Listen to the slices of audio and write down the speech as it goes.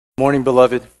Morning,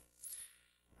 beloved.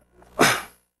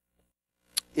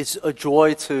 It's a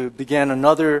joy to begin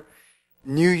another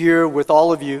new year with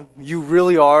all of you. You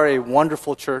really are a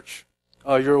wonderful church.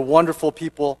 You're wonderful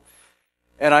people.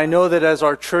 And I know that as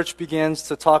our church begins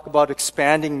to talk about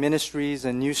expanding ministries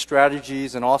and new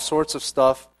strategies and all sorts of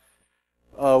stuff,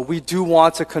 we do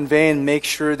want to convey and make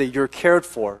sure that you're cared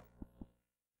for.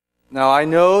 Now, I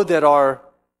know that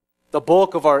the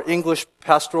bulk of our English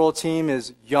pastoral team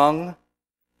is young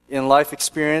in life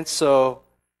experience, so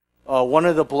one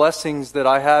of the blessings that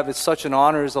I have is such an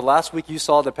honor is the last week you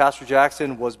saw that Pastor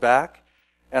Jackson was back,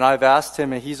 and I've asked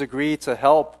him and he's agreed to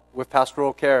help with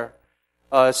pastoral care,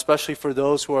 especially for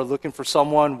those who are looking for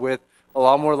someone with a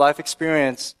lot more life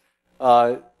experience.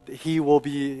 He will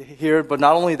be here, but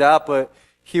not only that, but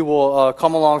he will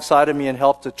come alongside of me and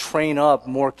help to train up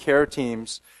more care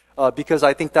teams, because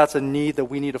I think that's a need that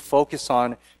we need to focus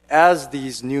on as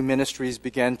these new ministries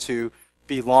begin to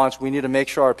be launched. We need to make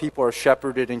sure our people are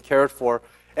shepherded and cared for.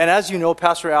 And as you know,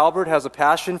 Pastor Albert has a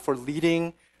passion for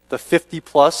leading the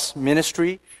 50-plus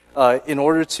ministry in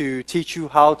order to teach you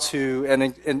how to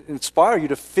and inspire you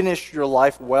to finish your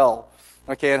life well,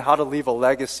 okay, and how to leave a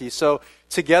legacy. So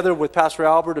together with Pastor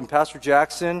Albert and Pastor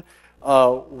Jackson,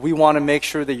 we want to make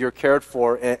sure that you're cared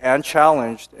for and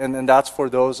challenged, and that's for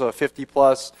those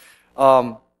 50-plus.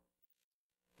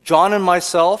 John and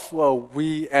myself,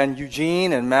 we and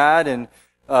Eugene and Matt and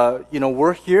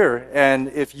we're here. And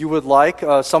if you would like,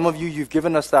 some of you've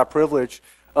given us that privilege.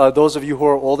 Those of you who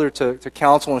are older to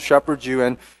counsel and shepherd you.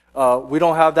 And we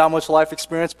don't have that much life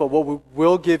experience, but what we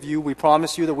will give you, we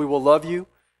promise you that we will love you.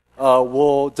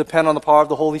 We'll depend on the power of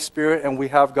the Holy Spirit, and we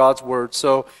have God's word.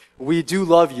 So we do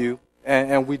love you,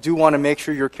 and we do want to make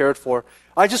sure you're cared for.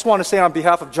 I just want to say on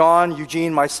behalf of John,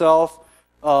 Eugene, myself,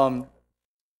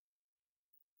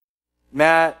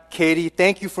 Matt, Katie,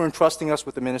 thank you for entrusting us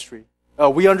with the ministry.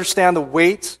 We understand the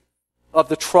weight of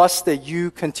the trust that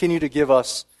you continue to give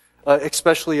us,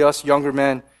 especially us younger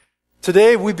men.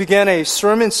 Today, we began a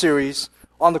sermon series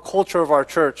on the culture of our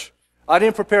church. I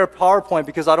didn't prepare a PowerPoint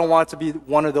because I don't want it to be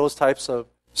one of those types of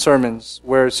sermons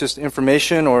where it's just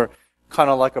information or kind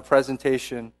of like a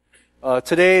presentation.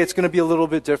 Today, it's going to be a little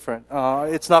bit different.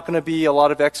 It's not going to be a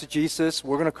lot of exegesis.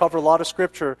 We're going to cover a lot of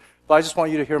scripture, but I just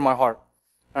want you to hear my heart.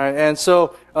 All right, and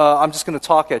so I'm just going to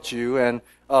talk at you, and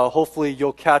hopefully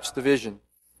you'll catch the vision.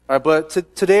 All right, but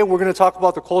today we're going to talk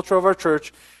about the culture of our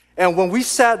church. And when we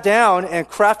sat down and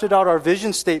crafted out our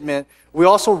vision statement, we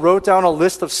also wrote down a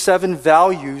list of 7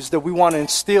 values that we want to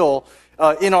instill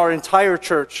in our entire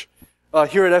church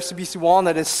here at FCBC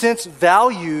Walnut. And since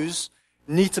values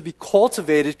need to be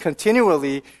cultivated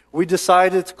continually, we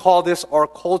decided to call this our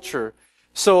culture.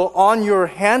 So on your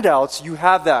handouts, you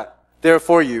have that there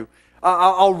for you.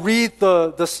 I'll read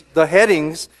the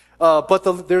headings,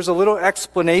 but there's a little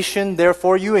explanation there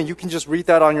for you, and you can just read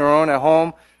that on your own at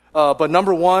home. But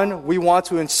number 1, we want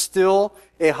to instill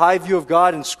a high view of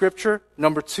God in Scripture.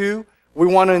 Number 2, we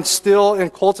want to instill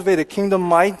and cultivate a kingdom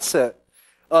mindset.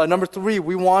 Number 3,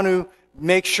 we want to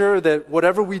make sure that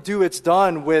whatever we do, it's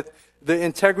done with the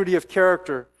integrity of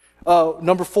character.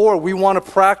 Number 4, we want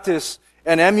to practice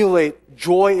and emulate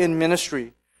joy in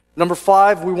ministry. Number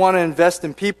 5, we want to invest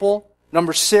in people.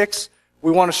 Number 6,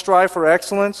 we want to strive for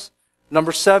excellence.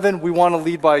 Number 7, we want to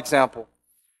lead by example.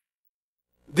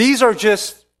 These are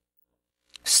just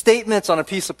statements on a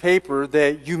piece of paper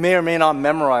that you may or may not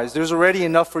memorize. There's already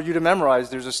enough for you to memorize.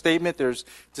 There's a statement, there's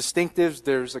distinctives,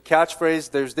 there's a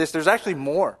catchphrase, there's this. There's actually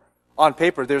more on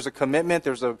paper. There's a commitment,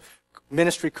 there's a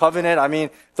ministry covenant. I mean,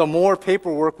 the more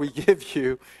paperwork we give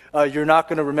you, you're not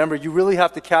going to remember. You really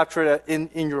have to capture it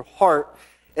in your heart.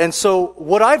 And so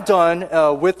what I've done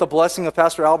with the blessing of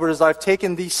Pastor Albert is I've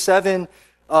taken these seven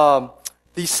values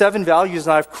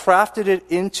and I've crafted it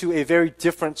into a very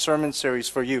different sermon series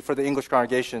for you, for the English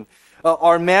congregation.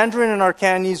 Our Mandarin and our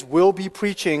Cantonese will be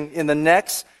preaching in the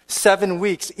next 7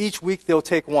 weeks. Each week they'll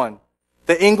take one.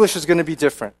 The English is going to be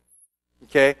different.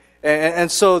 Okay?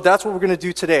 And so that's what we're going to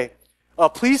do today.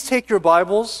 Please take your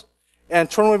Bibles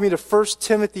and turn with me to 1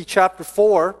 Timothy chapter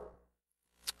 4.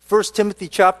 1 Timothy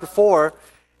chapter 4.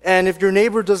 And if your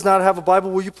neighbor does not have a Bible,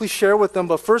 will you please share with them?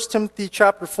 But 1 Timothy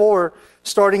chapter 4,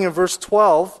 starting in verse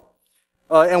 12.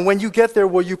 And when you get there,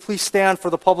 will you please stand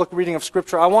for the public reading of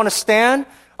Scripture? I want to stand.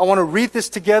 I want to read this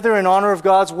together in honor of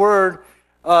God's Word.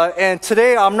 And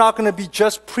today, I'm not going to be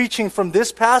just preaching from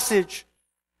this passage,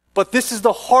 but this is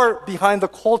the heart behind the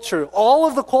culture. All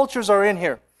of the cultures are in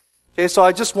here. Okay, so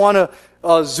I just want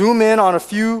to zoom in on a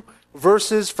few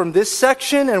verses from this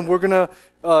section, and we're going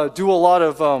to do a lot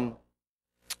of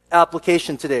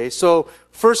application today. So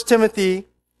 1 Timothy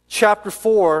chapter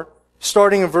 4,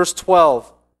 starting in verse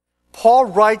 12. Paul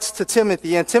writes to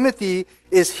Timothy, and Timothy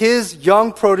is his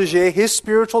young protege, his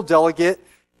spiritual delegate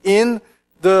in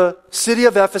the city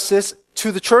of Ephesus,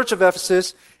 to the church of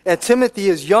Ephesus, and Timothy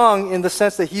is young in the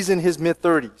sense that he's in his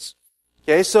mid-30s.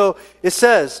 Okay, so it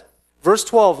says, verse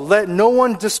 12, let no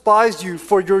one despise you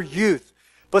for your youth,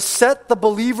 but set the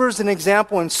believers an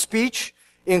example in speech,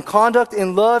 in conduct,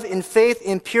 in love, in faith,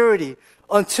 in purity.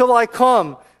 Until I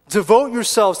come, devote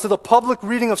yourselves to the public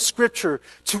reading of Scripture,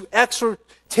 to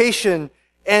exhortation,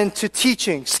 and to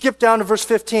teaching. Skip down to verse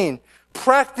 15.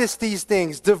 Practice these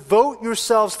things. Devote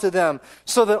yourselves to them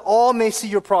so that all may see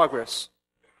your progress.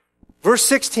 Verse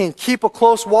 16. Keep a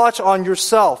close watch on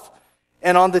yourself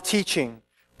and on the teaching.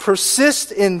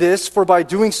 Persist in this, for by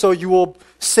doing so you will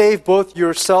save both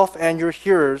yourself and your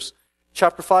hearers.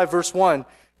 Chapter 5, verse 1.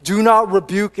 Do not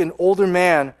rebuke an older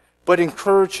man, but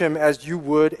encourage him as you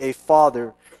would a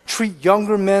father. Treat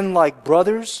younger men like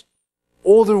brothers,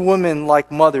 older women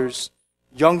like mothers,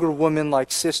 younger women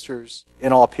like sisters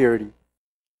in all purity.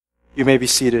 You may be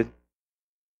seated.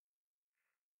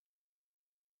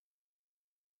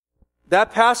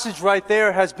 That passage right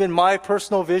there has been my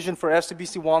personal vision for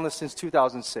FCBC Wellness since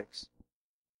 2006.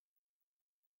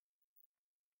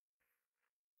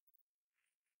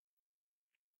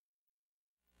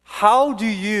 How do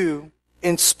you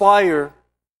inspire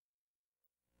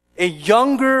a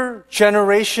younger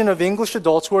generation of English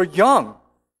adults who are young,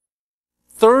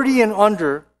 30 and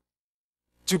under,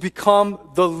 to become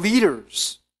the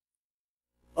leaders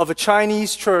of a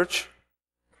Chinese church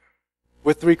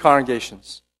with 3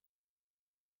 congregations?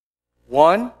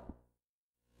 One,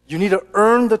 you need to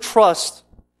earn the trust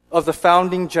of the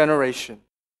founding generation.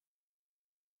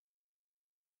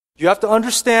 You have to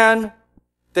understand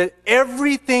that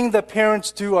everything that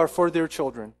parents do are for their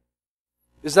children.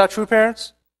 Is that true,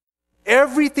 parents?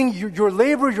 Everything, your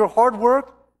labor, your hard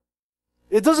work,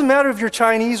 it doesn't matter if you're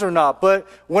Chinese or not, but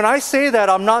when I say that,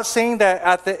 I'm not saying that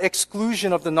at the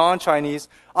exclusion of the non-Chinese.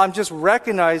 I'm just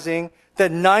recognizing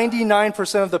that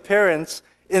 99% of the parents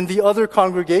in the other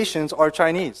congregations are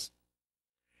Chinese.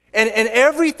 And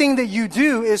everything that you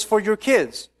do is for your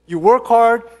kids. You work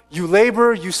hard, you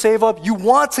labor, you save up, you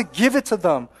want to give it to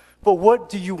them. But what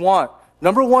do you want?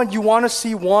 Number one, you want to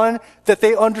see, one, that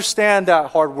they understand that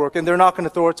hard work and they're not going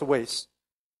to throw it to waste.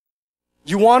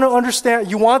 You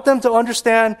want them to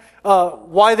understand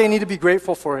why they need to be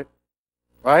grateful for it,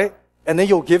 right? And then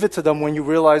you'll give it to them when you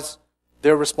realize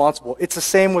they're responsible. It's the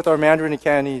same with our Mandarin and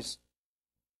Cantonese.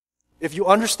 If you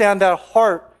understand that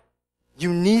heart,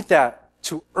 you need that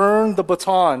to earn the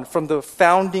baton from the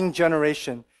founding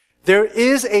generation. There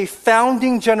is a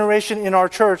founding generation in our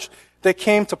church that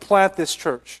came to plant this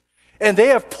church. And they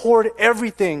have poured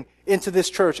everything into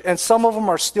this church, and some of them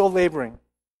are still laboring.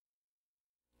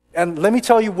 And let me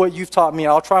tell you what you've taught me.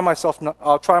 I'll try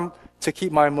to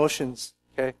keep my emotions,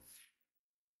 okay?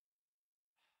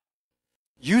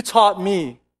 You taught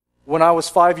me when I was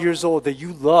 5 years old that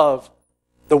you love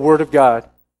the Word of God.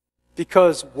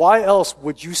 Because why else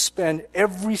would you spend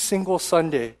every single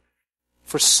Sunday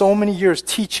for so many years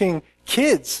teaching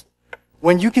kids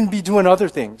when you can be doing other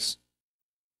things?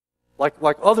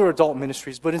 Like other adult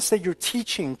ministries, but instead you're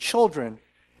teaching children.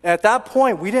 And at that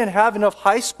point, we didn't have enough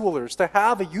high schoolers to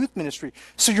have a youth ministry.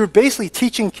 So you're basically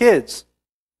teaching kids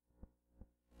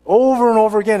over and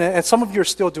over again. And some of you are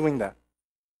still doing that.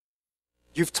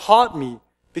 You've taught me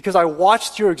because I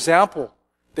watched your example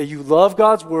that you love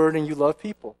God's Word and you love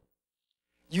people.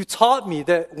 You taught me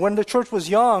that when the church was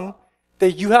young,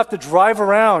 that you have to drive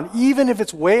around, even if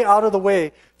it's way out of the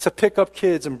way, to pick up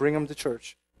kids and bring them to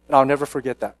church. And I'll never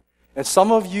forget that. And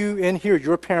some of you in here,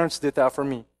 your parents did that for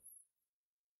me.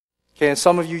 Okay, and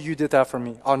some of you did that for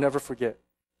me. I'll never forget.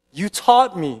 You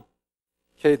taught me.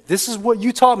 Okay, this is what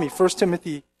you taught me, 1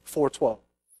 Timothy 4:12.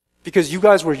 Because you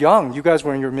guys were young. You guys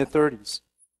were in your mid-30s.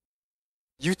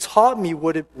 You taught me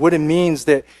what it means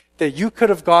that you could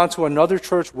have gone to another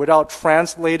church without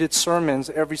translated sermons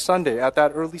every Sunday at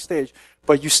that early stage,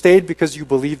 but you stayed because you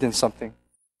believed in something.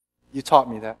 You taught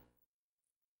me that.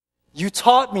 You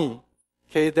taught me,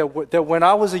 okay, that when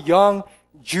I was a young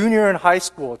junior in high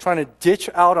school, trying to ditch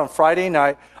out on Friday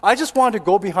night, I just wanted to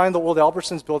go behind the old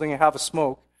Albertsons building and have a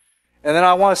smoke. And then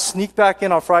I want to sneak back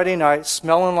in on Friday night,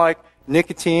 smelling like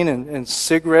nicotine and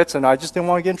cigarettes, and I just didn't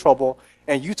want to get in trouble.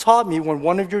 And you taught me when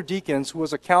one of your deacons, who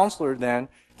was a counselor then,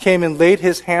 came and laid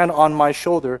his hand on my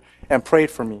shoulder and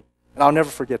prayed for me. And I'll never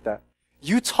forget that.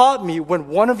 You taught me when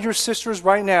one of your sisters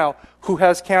right now, who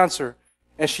has cancer,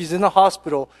 and she's in the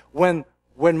hospital, when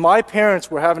my parents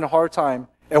were having a hard time,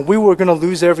 and we were going to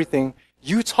lose everything,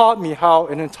 you taught me how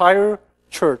an entire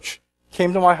church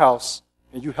came to my house,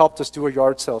 and you helped us do a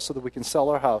yard sale so that we can sell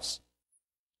our house.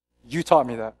 You taught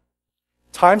me that.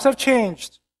 Times have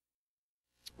changed.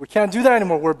 We can't do that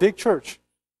anymore. We're a big church.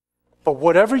 But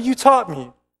whatever you taught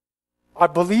me, I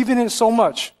believe in it so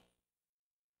much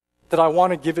that I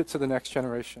want to give it to the next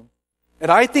generation.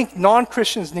 And I think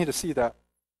non-Christians need to see that.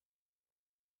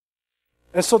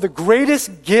 And so the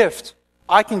greatest gift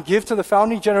I can give to the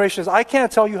founding generation is I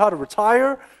can't tell you how to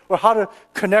retire or how to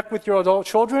connect with your adult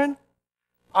children.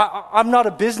 I'm not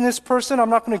a business person. I'm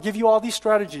not going to give you all these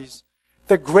strategies.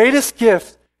 The greatest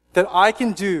gift that I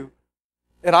can do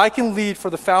and I can lead for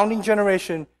the founding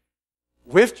generation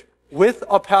with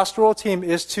a pastoral team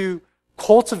is to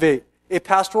cultivate a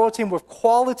pastoral team with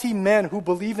quality men who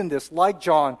believe in this, like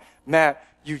John, Matt,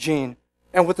 Eugene,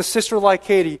 and with a sister like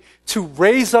Katie, to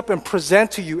raise up and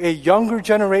present to you a younger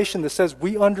generation that says,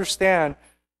 we understand,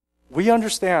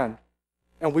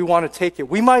 and we want to take it.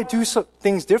 We might do some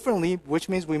things differently, which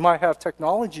means we might have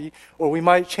technology, or we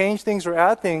might change things or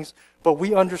add things, but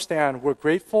we understand. We're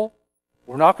grateful.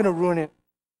 We're not going to ruin it.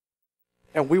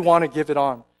 And we want to give it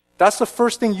on. That's the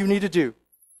first thing you need to do.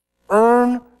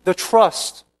 Earn the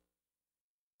trust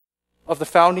of the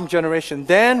founding generation.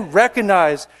 Then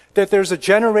recognize that there's a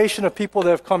generation of people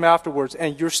that have come afterwards,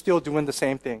 and you're still doing the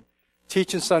same thing.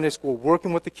 Teaching Sunday school,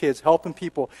 working with the kids, helping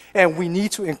people. And we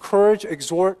need to encourage,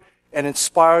 exhort, and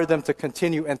inspire them to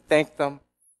continue and thank them.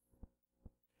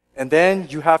 And then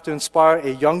you have to inspire a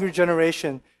younger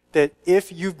generation that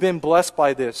if you've been blessed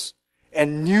by this,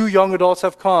 and new young adults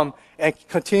have come, and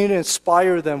continue to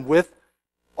inspire them with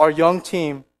our young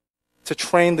team to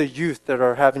train the youth that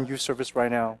are having youth service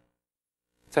right now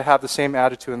to have the same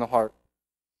attitude in the heart.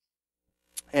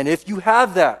 And if you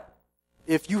have that,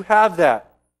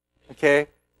 okay,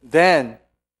 then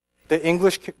the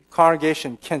English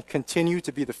congregation can continue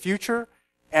to be the future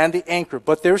and the anchor.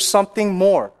 But there's something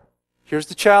more. Here's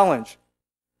the challenge.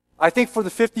 I think for the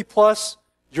 50 plus,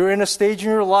 you're in a stage in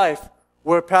your life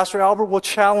where Pastor Albert will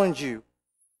challenge you.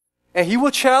 And he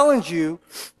will challenge you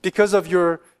because of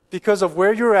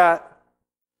where you're at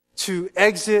to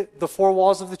exit the four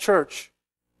walls of the church.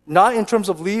 Not in terms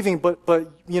of leaving, but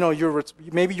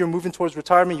maybe you're moving towards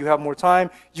retirement, you have more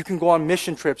time, you can go on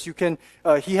mission trips,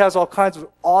 he has all kinds of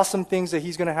awesome things that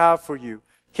he's going to have for you.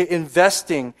 Okay,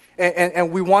 investing,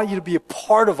 and we want you to be a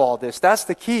part of all this. That's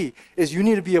the key, is you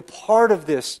need to be a part of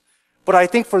this. But I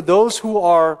think for those who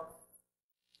are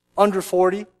under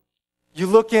 40, you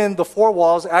look in the four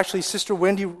walls. Actually, Sister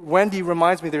Wendy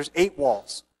reminds me there's 8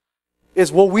 walls.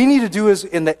 Is what we need to do is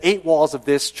in the 8 walls of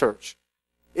this church.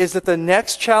 Is that the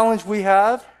next challenge we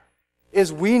have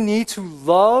is we need to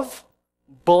love,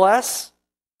 bless,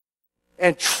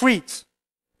 and treat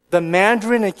the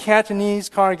Mandarin and Cantonese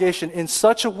congregation in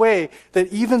such a way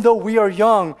that even though we are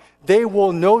young, they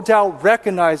will no doubt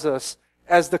recognize us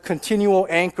as the continual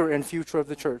anchor and future of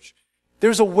the church.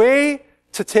 There's a way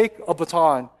to take a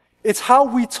baton. It's how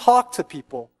we talk to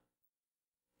people.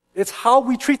 It's how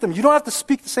we treat them. You don't have to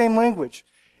speak the same language.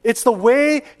 It's the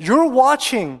way you're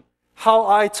watching how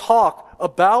I talk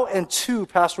about and to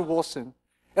Pastor Wilson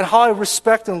and how I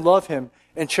respect and love him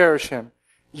and cherish him.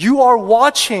 You are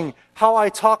watching how I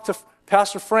talk to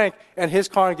Pastor Frank and his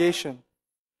congregation.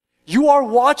 You are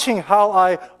watching how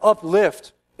I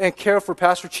uplift and care for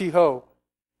Pastor Chi Ho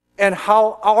and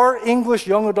how our English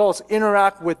young adults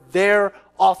interact with their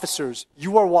officers.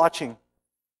 You are watching.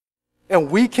 And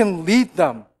we can lead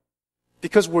them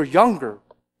because we're younger.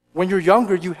 When you're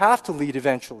younger, you have to lead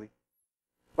eventually.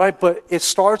 Right? But it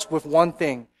starts with one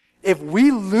thing. If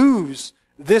we lose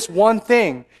this one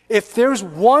thing, if there's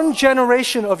one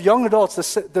generation of young adults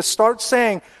that start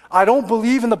saying, I don't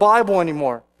believe in the Bible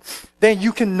anymore, then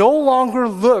you can no longer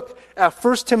look at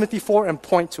 1 Timothy 4 and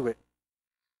point to it.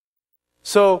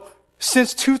 So,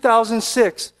 since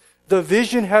 2006, the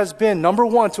vision has been, number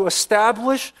one, to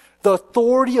establish the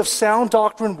authority of sound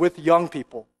doctrine with young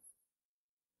people.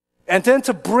 And then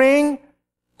to bring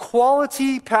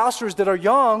quality pastors that are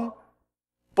young,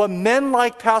 but men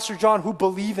like Pastor John who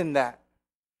believe in that.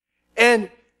 And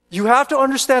you have to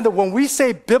understand that when we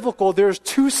say biblical, there's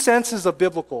 2 senses of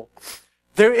biblical.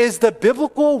 There is the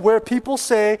biblical where people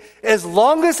say, as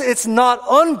long as it's not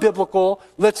unbiblical,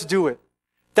 let's do it.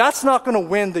 That's not going to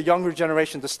win the younger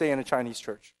generation to stay in a Chinese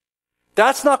church.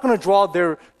 That's not going to draw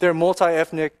their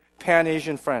multi-ethnic,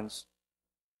 pan-Asian friends.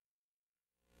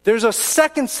 There's a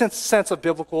second sense of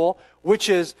biblical, which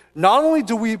is not only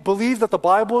do we believe that the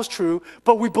Bible is true,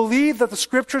 but we believe that the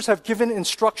scriptures have given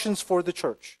instructions for the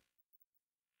church.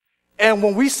 And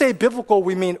when we say biblical,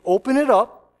 we mean open it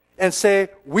up and say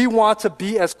we want to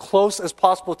be as close as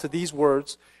possible to these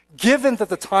words. Given that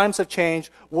the times have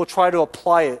changed, we'll try to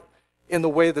apply it in the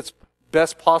way that's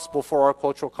best possible for our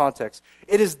cultural context.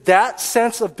 It is that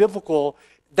sense of biblical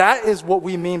That is what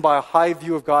we mean by a high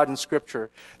view of God in Scripture.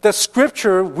 The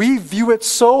Scripture, we view it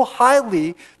so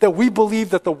highly that we believe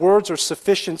that the words are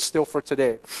sufficient still for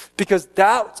today. Because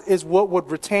that is what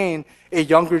would retain a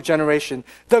younger generation.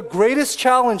 The greatest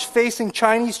challenge facing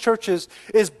Chinese churches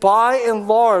is by and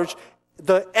large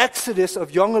the exodus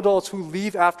of young adults who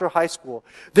leave after high school.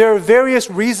 There are various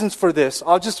reasons for this.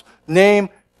 I'll just name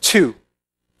two.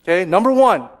 Okay, number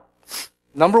one.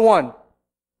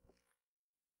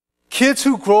 Kids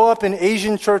who grow up in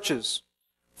Asian churches,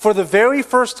 for the very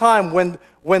first time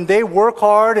when they work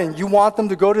hard and you want them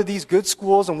to go to these good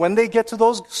schools, and when they get to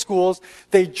those schools,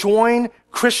 they join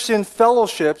Christian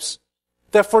fellowships,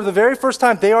 that for the very first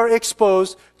time they are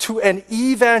exposed to an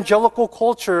evangelical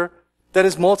culture that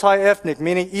is multi-ethnic,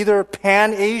 meaning either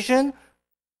Pan-Asian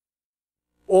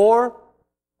or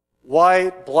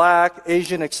white, black,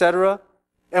 Asian, etc.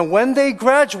 And when they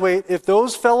graduate, if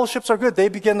those fellowships are good, they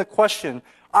begin to question,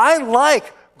 I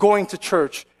like going to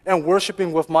church and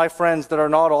worshiping with my friends that are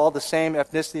not all the same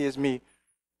ethnicity as me.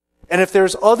 And if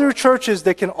there's other churches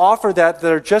that can offer that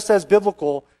are just as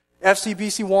biblical,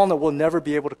 FCBC Walnut will never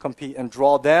be able to compete and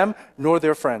draw them nor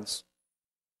their friends.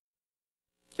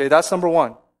 Okay, that's number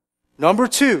one. Number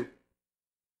two,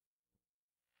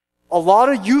 a lot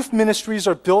of youth ministries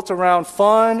are built around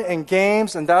fun and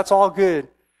games, and that's all good.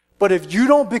 But if you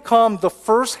don't become the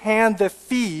first hand that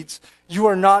feeds, you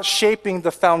are not shaping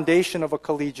the foundation of a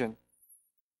collegian.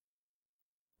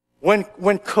 When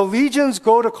collegians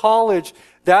go to college,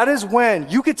 that is when,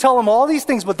 you could tell them all these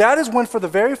things, but that is when for the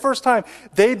very first time,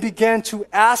 they begin to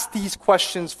ask these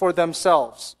questions for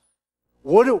themselves.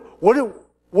 What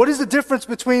is the difference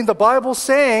between the Bible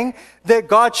saying that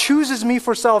God chooses me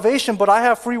for salvation, but I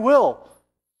have free will?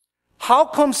 How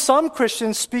come some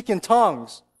Christians speak in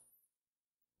tongues?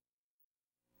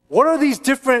 What are these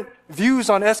different views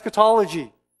on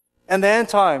eschatology and the end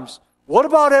times? What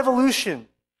about evolution?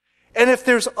 And if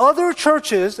there's other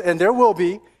churches, and there will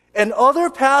be, and other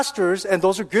pastors, and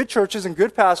those are good churches and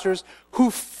good pastors,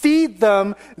 who feed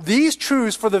them these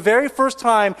truths for the very first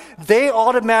time, they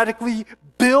automatically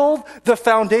build the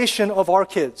foundation of our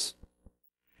kids.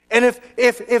 And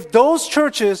if those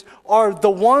churches are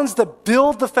the ones that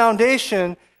build the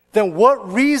foundation, then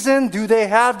what reason do they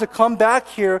have to come back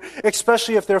here,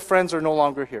 especially if their friends are no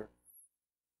longer here?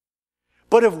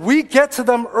 But if we get to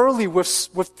them early with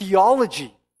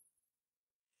theology,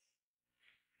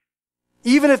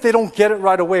 even if they don't get it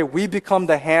right away, we become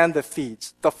the hand that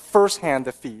feeds, the first hand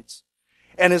that feeds.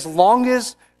 And as long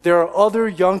as there are other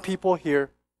young people here,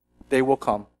 they will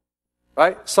come.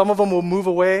 Right? Some of them will move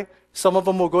away. Some of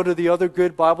them will go to the other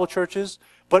good Bible churches.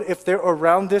 But if they're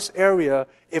around this area,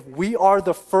 if we are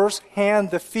the first hand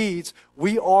that feeds,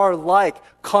 we are like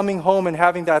coming home and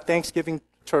having that Thanksgiving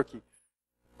turkey.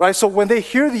 Right? So when they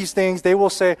hear these things, they will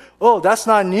say, oh, that's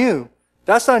not new.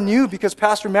 That's not new because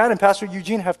Pastor Matt and Pastor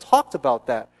Eugene have talked about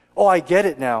that. Oh, I get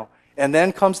it now. And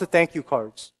then comes the thank you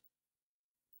cards.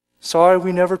 Sorry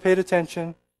we never paid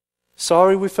attention.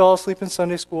 Sorry we fell asleep in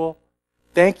Sunday school.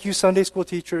 Thank you, Sunday school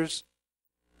teachers.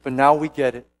 But now we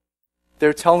get it.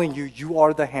 They're telling you, you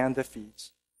are the hand that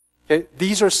feeds. Okay?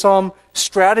 These are some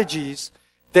strategies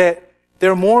that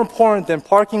they're more important than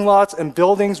parking lots and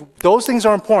buildings. Those things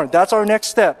are important. That's our next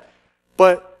step.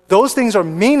 But those things are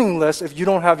meaningless if you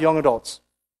don't have young adults.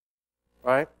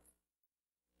 Right?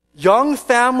 Young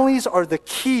families are the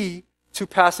key to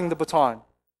passing the baton.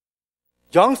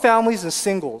 Young families and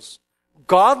singles.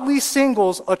 Godly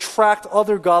singles attract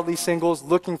other godly singles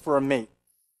looking for a mate.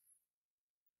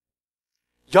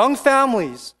 Young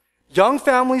families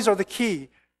are the key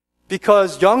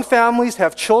because young families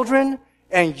have children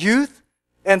and youth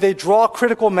and they draw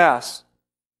critical mass.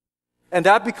 And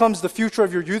that becomes the future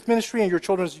of your youth ministry and your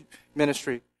children's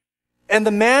ministry. And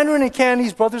the Mandarin and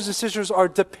Cantonese brothers and sisters are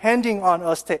depending on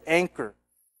us to anchor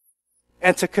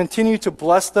and to continue to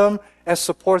bless them and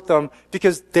support them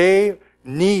because they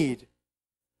need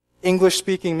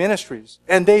English-speaking ministries.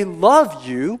 And they love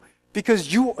you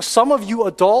because some of you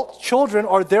adult children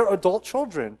are their adult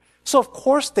children. So of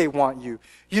course they want you.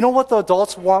 You know what the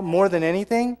adults want more than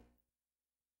anything?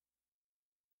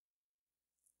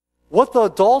 What the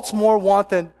adults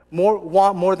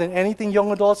want more than anything,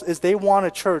 young adults, is they want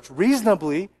a church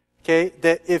reasonably, okay,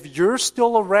 that if you're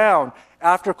still around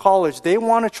after college, they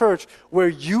want a church where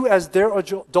you as their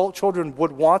adult children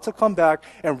would want to come back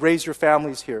and raise your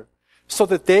families here so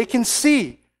that they can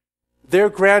see their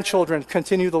grandchildren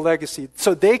continue the legacy,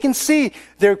 so they can see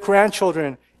their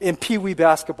grandchildren in Pee-wee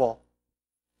basketball,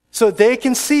 so they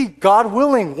can see, God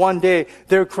willing, one day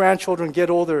their grandchildren get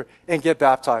older and get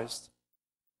baptized.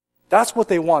 That's what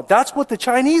they want. That's what the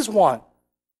Chinese want.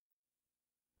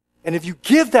 And if you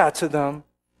give that to them,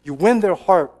 You win their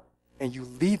heart and you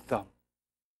lead them.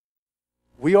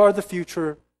 We are the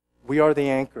future. We are the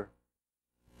anchor.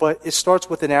 But it starts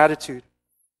with an attitude.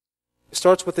 It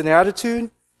starts with an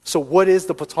attitude. So what is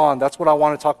the baton? That's what I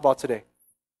want to talk about today.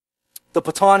 The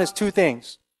baton is two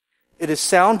things. It is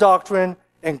sound doctrine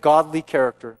and godly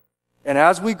character. And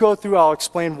as we go through, I'll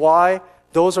explain why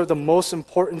those are the most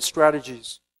important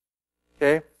strategies.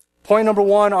 Okay? Point number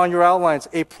 1 on your outlines,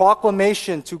 a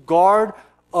proclamation to guard,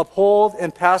 uphold,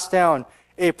 and pass down.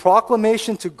 A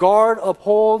proclamation to guard,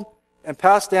 uphold, and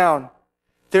pass down.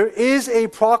 There is a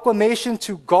proclamation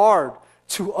to guard,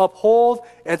 to uphold,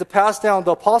 and to pass down.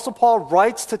 The Apostle Paul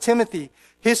writes to Timothy,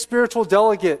 his spiritual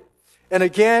delegate. And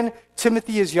again,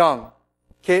 Timothy is young.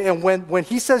 Okay, and when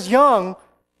he says young,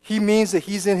 he means that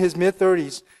he's in his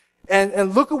mid-30s.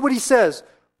 And look at what he says.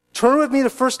 Turn with me to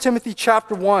 1 Timothy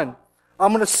chapter 1.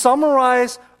 I'm going to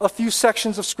summarize a few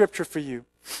sections of scripture for you.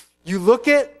 You look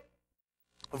at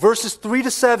verses 3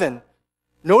 to 7.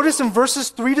 Notice in verses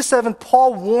 3 to 7,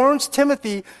 Paul warns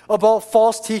Timothy about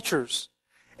false teachers.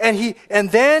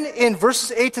 And then in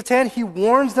verses 8 to 10, he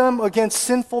warns them against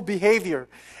sinful behavior.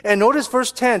 And notice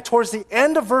verse 10, towards the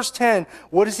end of verse 10,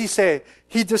 what does he say?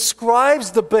 He describes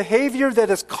the behavior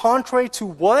that is contrary to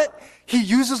what? He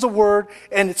uses a word,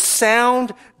 and it's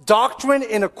sound doctrine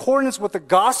in accordance with the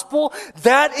gospel.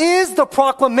 That is the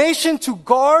proclamation to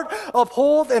guard,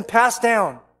 uphold, and pass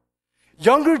down.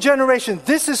 Younger generation,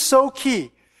 this is so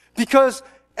key. Because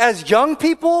as young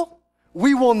people,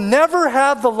 we will never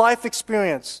have the life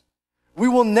experience. We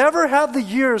will never have the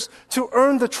years to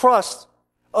earn the trust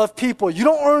of people. You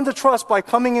don't earn the trust by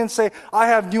coming in and say, I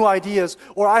have new ideas,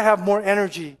 or I have more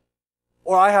energy,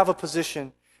 or I have a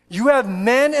position. You have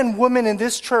men and women in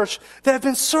this church that have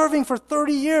been serving for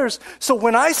 30 years. So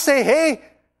when I say, hey,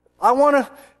 I want to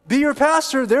be your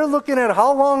pastor, they're looking at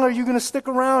how long are you going to stick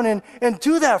around and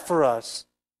do that for us?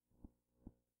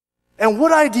 And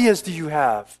what ideas do you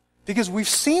have? Because we've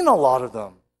seen a lot of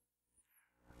them.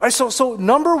 All right, so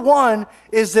number 1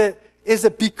 is that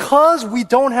because we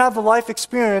don't have the life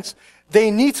experience,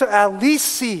 they need to at least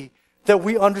see that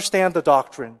we understand the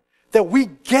doctrine, that we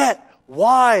get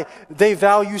why they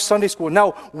value Sunday school.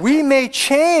 Now, we may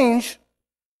change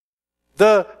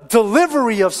the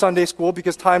delivery of Sunday school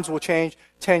because times will change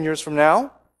 10 years from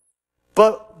now,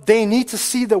 but they need to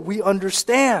see that we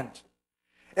understand.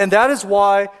 And that is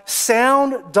why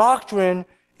sound doctrine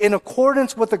in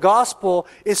accordance with the gospel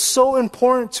is so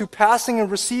important to passing and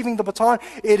receiving the baton.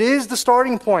 It is the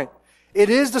starting point. It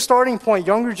is the starting point,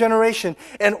 younger generation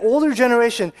and older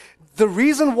generation. The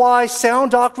reason why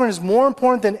sound doctrine is more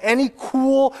important than any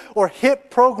cool or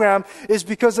hip program is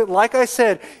because, like I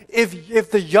said, if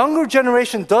the younger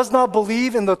generation does not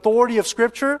believe in the authority of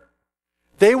Scripture,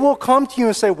 they will come to you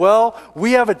and say, well,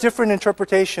 we have a different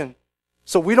interpretation.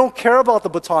 So we don't care about the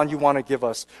baton you want to give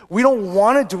us. We don't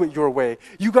want to do it your way.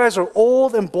 You guys are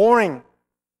old and boring.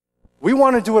 We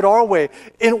want to do it our way.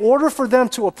 In order for them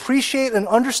to appreciate and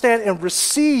understand and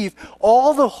receive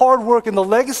all the hard work and the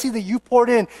legacy that you poured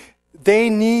in, they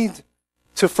need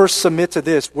to first submit to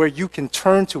this, where you can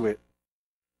turn to it.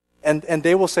 And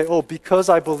they will say, oh, because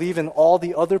I believe in all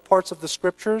the other parts of the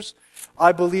scriptures,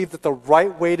 I believe that the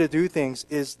right way to do things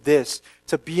is this,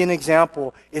 to be an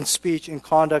example in speech, in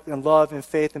conduct, in love, in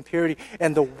faith, and purity.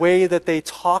 And the way that they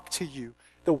talk to you,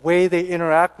 the way they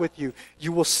interact with you,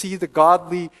 you will see the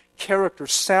godly character,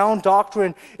 sound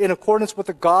doctrine in accordance with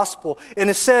the gospel.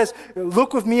 And it says,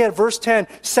 look with me at verse 10,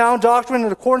 sound doctrine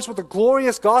in accordance with the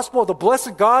glorious gospel of the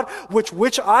blessed God,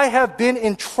 which I have been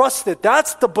entrusted.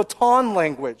 That's the baton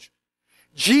language.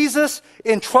 Jesus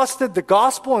entrusted the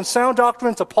gospel and sound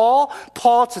doctrine to Paul,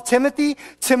 Paul to Timothy,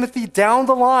 Timothy down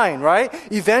the line, right?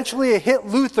 Eventually it hit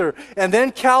Luther, and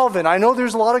then Calvin. I know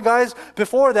there's a lot of guys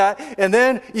before that, and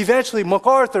then eventually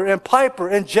MacArthur and Piper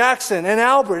and Jackson and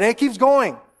Albert, and it keeps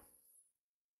going.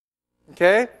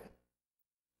 Okay?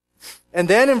 And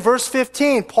then in verse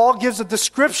 15, Paul gives a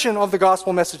description of the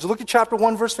gospel message. Look at chapter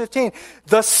 1, verse 15.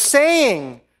 The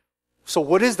saying, so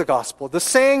what is the gospel? The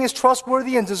saying is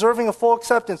trustworthy and deserving of full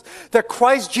acceptance, that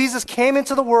Christ Jesus came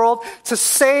into the world to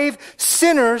save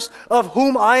sinners, of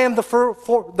whom I am the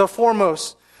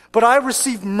foremost. But I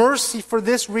received mercy for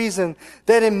this reason,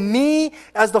 that in me,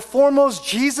 as the foremost,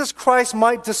 Jesus Christ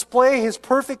might display his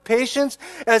perfect patience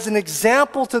as an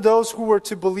example to those who were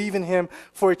to believe in him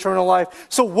for eternal life.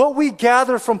 So what we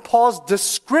gather from Paul's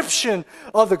description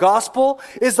of the gospel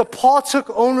is that Paul took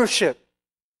ownership.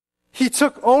 He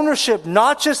took ownership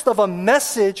not just of a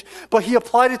message, but he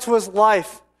applied it to his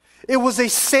life. It was a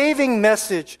saving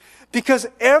message, because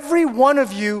every one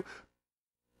of you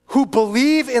who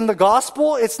believe in the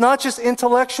gospel, it's not just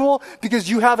intellectual, because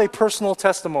you have a personal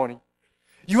testimony.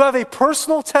 You have a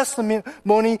personal testimony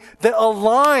that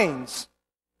aligns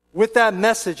with that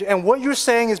message. And what you're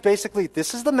saying is basically,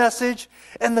 this is the message,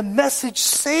 and the message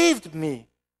saved me.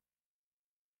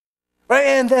 Right?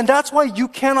 And that's why you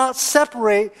cannot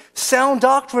separate sound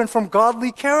doctrine from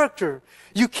godly character.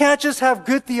 You can't just have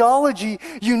good theology.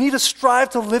 You need to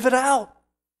strive to live it out.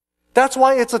 That's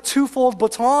why it's a twofold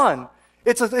baton.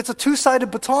 It's a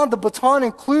two-sided baton. The baton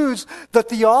includes the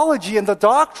theology and the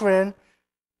doctrine,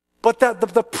 but that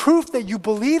the proof that you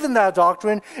believe in that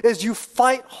doctrine is you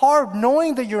fight hard,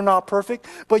 knowing that you're not perfect,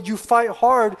 but you fight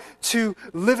hard to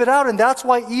live it out. And that's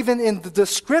why even in the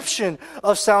description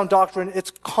of sound doctrine,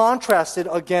 it's contrasted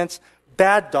against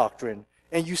bad doctrine.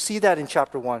 And you see that in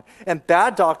chapter 1. And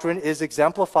bad doctrine is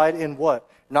exemplified in what?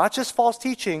 Not just false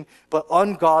teaching, but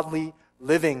ungodly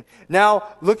living.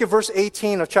 Now, look at verse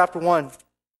 18 of chapter 1.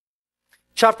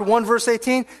 Chapter 1, verse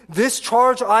 18, this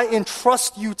charge I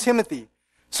entrust you, Timothy.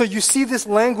 So you see this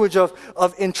language of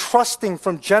entrusting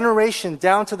from generation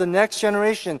down to the next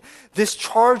generation. This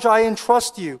charge I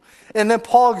entrust you. And then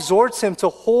Paul exhorts him to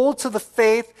hold to the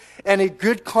faith and a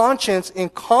good conscience in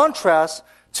contrast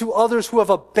to others who have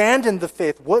abandoned the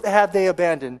faith. What have they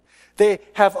abandoned? They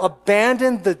have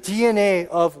abandoned the DNA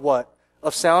of what?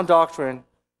 Of sound doctrine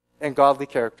and godly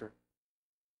character.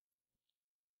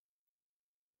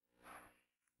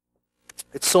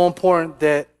 It's so important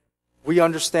that we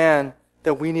understand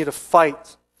that we need to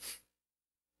fight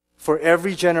for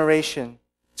every generation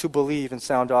to believe in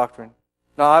sound doctrine.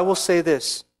 Now, I will say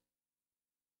this.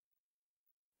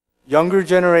 Younger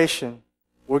generation,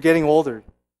 we're getting older.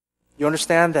 You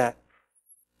understand that?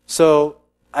 So,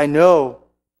 I know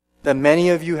that many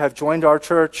of you have joined our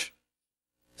church.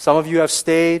 Some of you have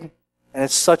stayed, and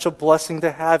it's such a blessing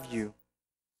to have you.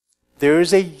 There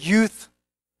is a youth,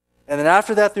 and then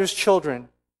after that there's children.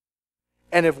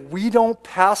 And if we don't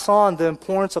pass on the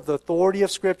importance of the authority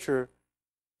of Scripture,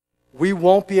 we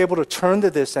won't be able to turn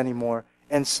to this anymore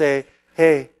and say,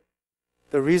 hey,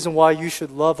 the reason why you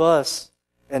should love us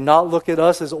and not look at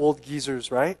us as old geezers,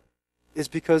 right, is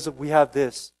because we have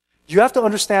this. You have to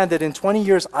understand that in 20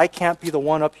 years, I can't be the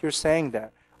one up here saying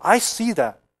that. I see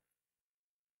that.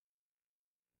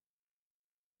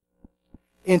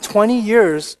 In 20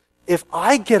 years, if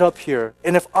I get up here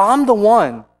and if I'm the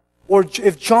one, or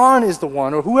if John is the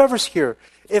one, or whoever's here,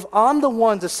 if I'm the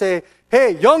one to say,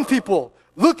 hey, young people,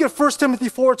 look at 1 Timothy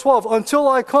 4:12, until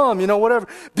I come, whatever.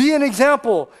 Be an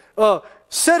example.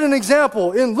 Set an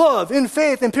example in love, in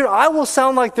faith, in purity. I will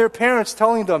sound like their parents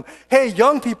telling them, hey,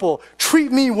 young people,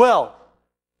 treat me well.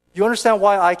 You understand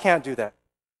why I can't do that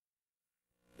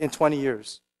in 20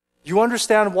 years? You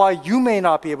understand why you may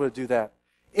not be able to do that?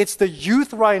 It's the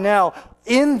youth right now.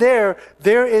 In there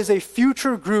is a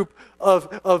future group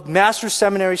of master's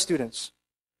seminary students.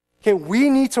 Okay, we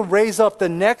need to raise up the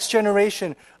next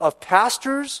generation of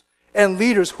pastors and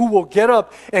leaders who will get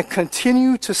up and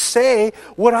continue to say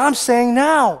what I'm saying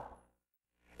now.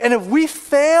 And if we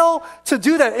fail to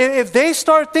do that, if they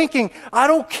start thinking, I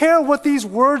don't care what these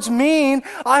words mean,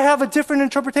 I have a different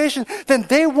interpretation, then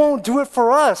they won't do it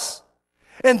for us.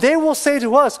 And they will say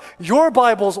to us, your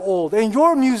Bible's old, and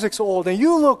your music's old, and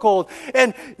you look old.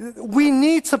 And we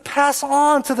need to pass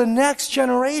on to the next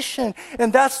generation.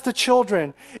 And that's the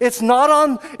children. It's no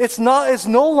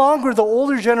longer the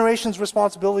older generation's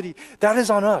responsibility. That is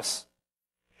on us.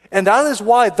 And that is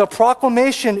why the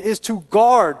proclamation is to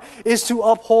guard, is to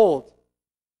uphold.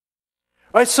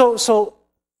 All right, so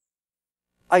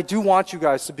I do want you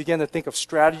guys to begin to think of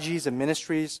strategies and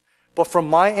ministries. But from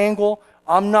my angle,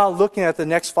 I'm not looking at the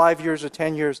next 5 years or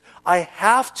 10 years. I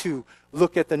have to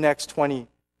look at the next 20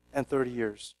 and 30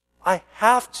 years. I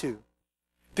have to.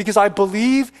 Because I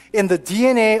believe in the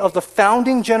DNA of the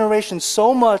founding generation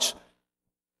so much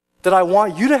that I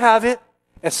want you to have it,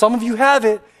 and some of you have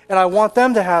it, and I want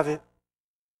them to have it.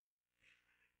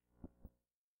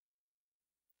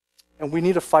 And we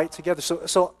need to fight together.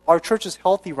 So our church is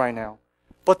healthy right now.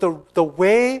 But the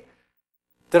way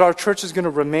that our church is going to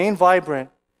remain vibrant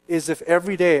is if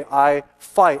every day I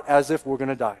fight as if we're going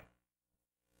to die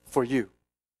for you.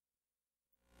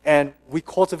 And we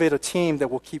cultivate a team that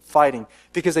will keep fighting.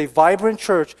 Because a vibrant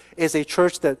church is a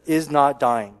church that is not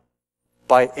dying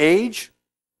by age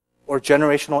or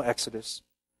generational exodus.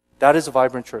 That is a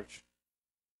vibrant church.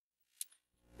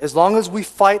 As long as we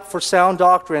fight for sound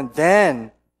doctrine,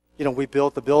 then, we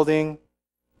build the building,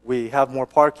 we have more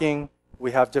parking,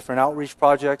 we have different outreach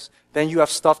projects, then you have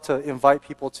stuff to invite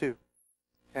people to.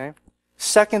 Okay?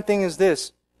 Second thing is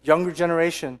this, younger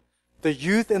generation. The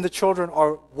youth and the children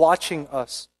are watching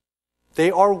us.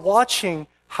 They are watching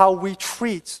how we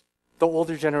treat the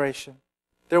older generation.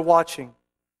 They're watching.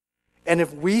 And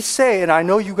if we say, and I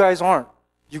know you guys aren't,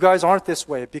 you guys aren't this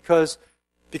way because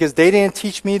they didn't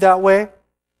teach me that way.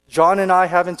 John and I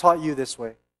haven't taught you this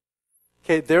way.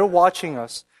 Okay, they're watching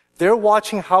us. They're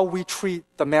watching how we treat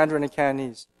the Mandarin and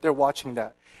Cantonese. They're watching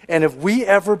that. And if we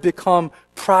ever become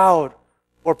proud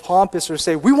or pompous or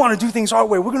say, we want to do things our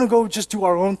way, we're going to go just do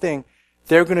our own thing,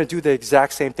 they're going to do the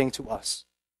exact same thing to us.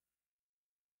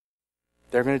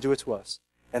 They're going to do it to us.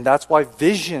 And that's why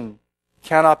vision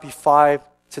cannot be 5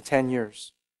 to 10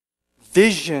 years.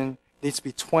 Vision needs to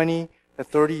be 20 to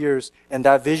 30 years. And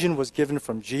that vision was given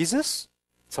from Jesus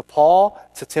to Paul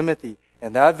to Timothy.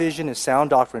 And that vision is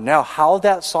sound doctrine. Now, how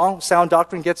that sound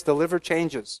doctrine gets delivered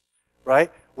changes,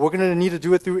 right? We're going to need to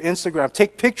do it through Instagram.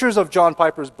 Take pictures of John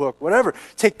Piper's book, whatever.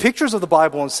 Take pictures of the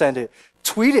Bible and send it.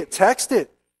 Tweet it, text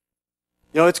it.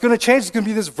 It's going to change. It's going to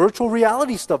be this virtual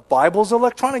reality stuff. Bible's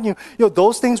electronic.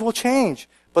 Those things will change.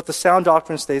 But the sound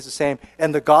doctrine stays the same.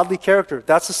 And the godly character,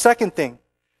 that's the second thing.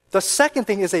 The second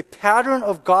thing is a pattern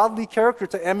of godly character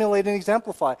to emulate and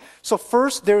exemplify. So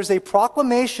first, there is a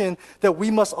proclamation that we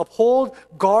must uphold,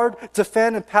 guard,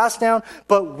 defend, and pass down.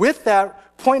 But with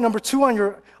that, point number 2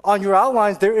 on your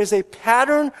outlines, there is a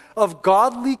pattern of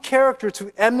godly character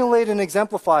to emulate and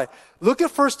exemplify. Look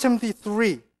at 1 Timothy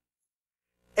 3.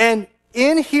 And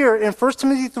in here, in 1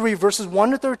 Timothy 3, verses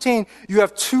 1 to 13, you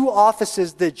have 2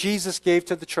 offices that Jesus gave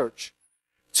to the church.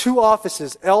 2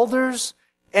 offices, elders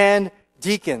and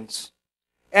deacons.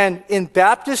 And in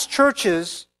Baptist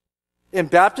churches,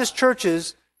 elders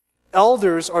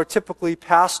are typically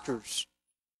pastors.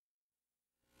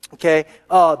 Okay?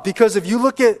 Because if you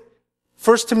look at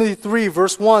 1 Timothy 3,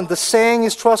 verse 1, the saying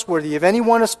is trustworthy. If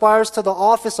anyone aspires to the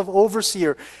office of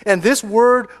overseer, and this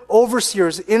word overseer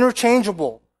is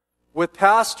interchangeable with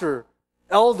pastor,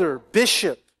 elder,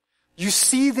 bishop. You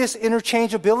see this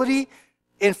interchangeability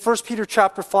in 1 Peter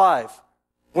chapter 5.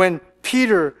 When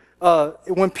Peter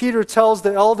tells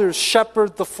the elders,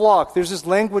 shepherd the flock, there's this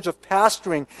language of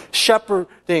pastoring,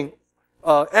 shepherding,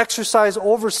 exercise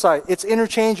oversight. It's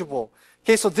interchangeable.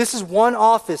 Okay, so this is one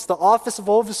office, the office of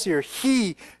overseer.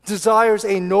 He desires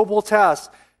a noble task.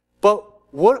 But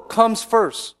what comes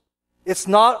first? It's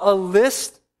not a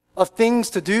list of things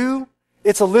to do.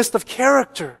 It's a list of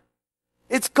character.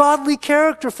 It's godly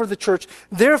character for the church.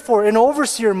 Therefore, an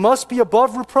overseer must be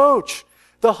above reproach,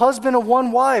 the husband of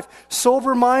one wife,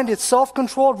 sober-minded,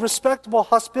 self-controlled, respectable,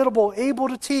 hospitable, able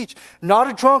to teach, not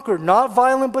a drunkard, not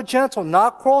violent but gentle,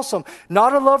 not quarrelsome,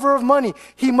 not a lover of money.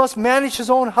 He must manage his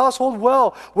own household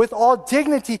well, with all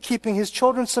dignity, keeping his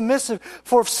children submissive.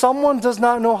 For if someone does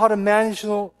not know how to manage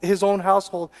his own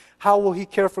household, how will he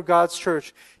care for God's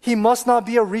church? He must not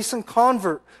be a recent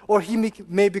convert, or he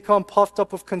may become puffed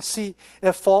up with conceit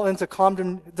and fall into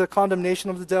the condemnation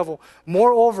of the devil.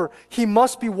 Moreover, he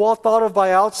must be well thought of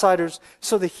by outsiders,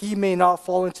 so that he may not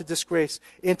fall into disgrace,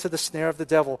 into the snare of the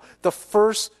devil. The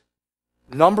first,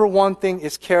 number one thing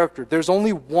is character. There's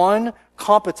only one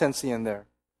competency in there.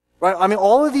 Right? I mean,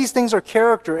 all of these things are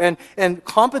character, and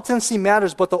competency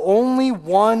matters, but the only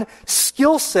one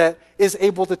skill set is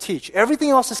able to teach. Everything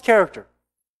else is character.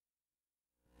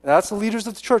 And that's the leaders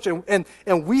of the church, and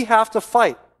we have to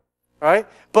fight. Right?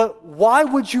 But why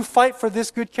would you fight for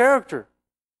this good character?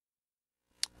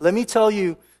 Let me tell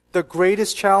you the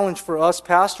greatest challenge for us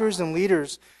pastors and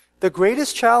leaders. The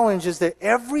greatest challenge is that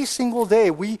every single day,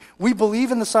 we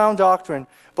believe in the sound doctrine,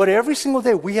 but every single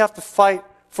day we have to fight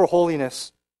for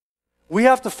holiness. We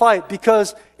have to fight,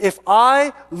 because if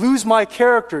I lose my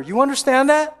character, you understand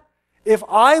that? If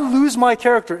I lose my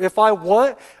character, if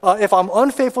I'm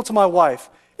unfaithful to my wife,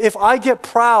 if I get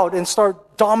proud and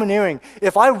start domineering,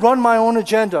 if I run my own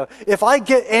agenda, if I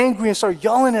get angry and start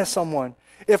yelling at someone,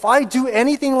 if I do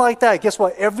anything like that, guess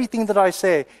what? Everything that I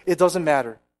say, it doesn't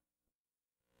matter.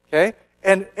 Okay?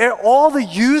 And all the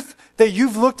youth that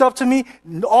you've looked up to me,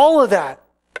 all of that,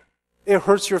 it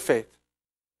hurts your faith.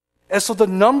 And so the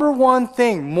number one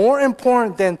thing, more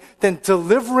important than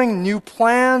delivering new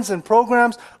plans and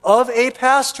programs of a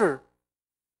pastor,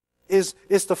 is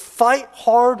to fight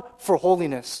hard for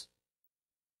holiness.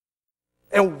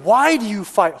 And why do you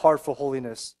fight hard for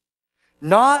holiness?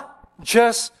 Not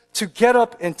just to get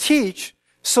up and teach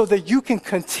so that you can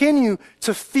continue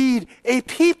to feed a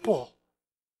people.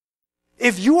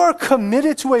 If you are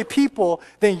committed to a people,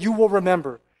 then you will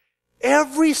remember.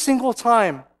 Every single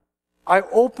time I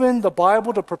open the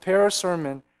Bible to prepare a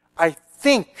sermon, I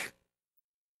think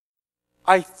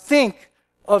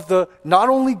of not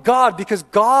only God, because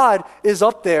God is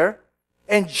up there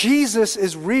and Jesus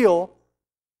is real,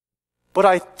 but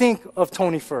I think of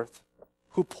Tony Firth,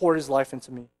 who poured his life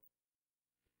into me.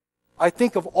 I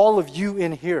think of all of you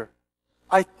in here.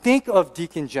 I think of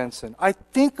Deacon Jensen. I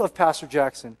think of Pastor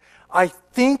Jackson. I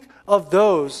think of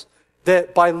those,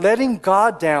 that by letting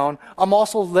God down, I'm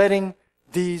also letting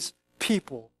these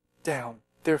people down,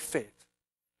 their faith.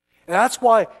 And that's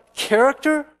why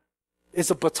character is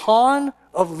a baton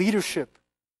of leadership.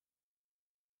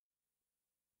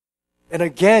 And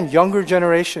again, younger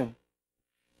generation,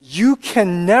 you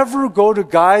can never go to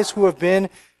guys who have been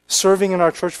serving in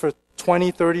our church for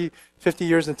 20, 30, 50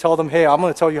 years and tell them, hey, I'm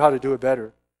going to tell you how to do it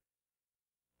better.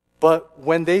 But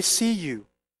when they see you,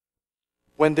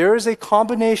 when there is a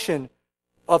combination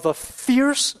of a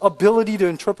fierce ability to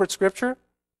interpret Scripture,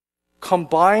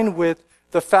 combined with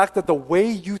the fact that the way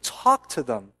you talk to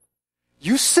them,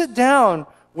 you sit down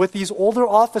with these older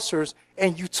officers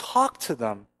and you talk to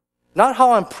them. Not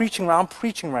how I'm preaching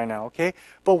right now, okay?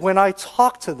 But when I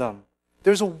talk to them,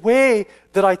 there's a way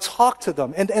that I talk to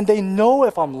them, and they know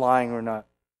if I'm lying or not.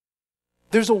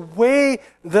 There's a way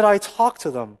that I talk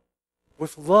to them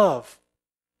with love,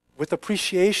 with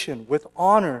appreciation, with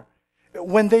honor.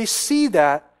 When they see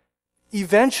that,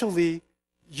 eventually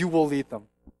you will lead them.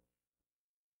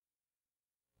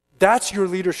 That's your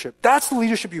leadership. That's the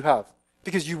leadership you have.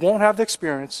 Because you won't have the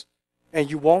experience and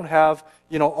you won't have,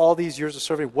 all these years of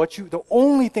serving. The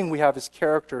only thing we have is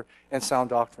character and sound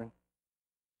doctrine.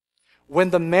 When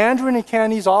the Mandarin and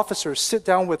Cantonese officers sit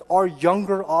down with our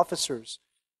younger officers,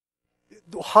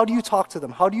 how do you talk to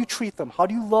them? How do you treat them? How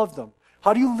do you love them?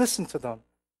 How do you listen to them?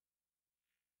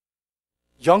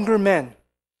 Younger men,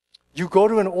 you go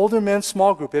to an older men's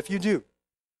small group, if you do.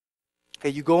 Okay,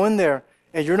 you go in there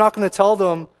and you're not going to tell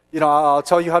them, I'll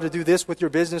tell you how to do this with your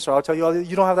business, or I'll tell you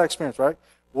you don't have that experience, right?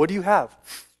 What do you have?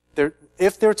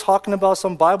 If they're talking about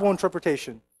some Bible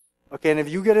interpretation, okay, and if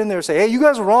you get in there and say, hey, you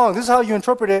guys are wrong, this is how you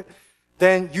interpret it,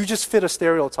 then you just fit a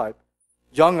stereotype,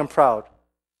 young and proud.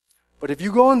 But if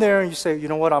you go in there and you say, you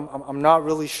know what, I'm not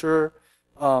really sure,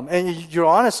 and you're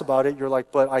honest about it, you're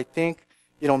like, but I think,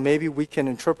 maybe we can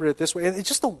interpret it this way. And it's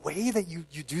just the way that you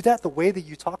do that, the way that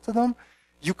you talk to them,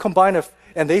 you combine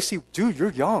and they see, dude,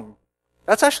 you're young.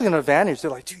 That's actually an advantage.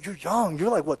 They're like, dude, you're young. You're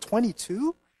like, what,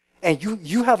 22? And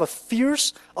you have a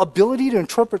fierce ability to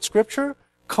interpret Scripture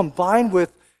combined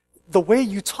with the way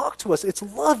you talk to us. It's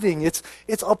loving. It's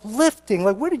uplifting.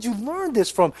 Like, where did you learn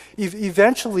this from?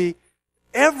 Eventually,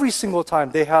 every single time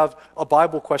they have a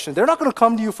Bible question, they're not going to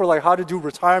come to you for like how to do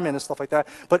retirement and stuff like that.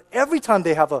 But every time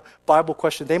they have a Bible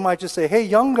question, they might just say, hey,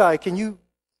 young guy, can you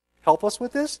help us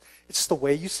with this? It's just the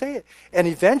way you say it. And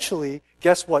eventually,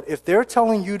 guess what? If they're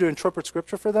telling you to interpret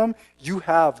Scripture for them, you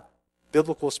have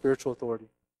biblical spiritual authority.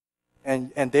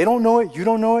 And they don't know it, you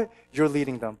don't know it, you're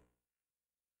leading them.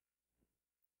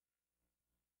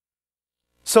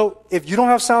 So if you don't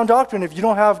have sound doctrine, if you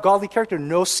don't have godly character,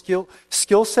 no skill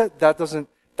set, that doesn't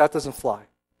fly.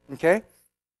 Okay?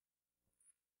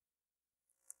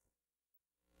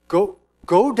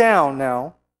 Go down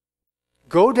now.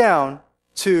 Go down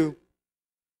to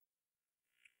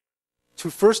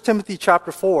 1 Timothy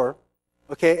chapter 4,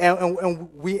 okay, and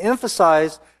we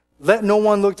emphasize, let no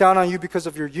one look down on you because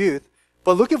of your youth.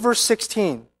 But look at verse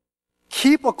 16.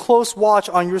 Keep a close watch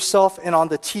on yourself and on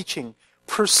the teaching.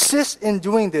 Persist in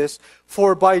doing this,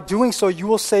 for by doing so you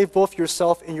will save both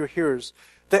yourself and your hearers.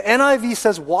 The NIV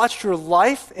says, watch your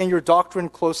life and your doctrine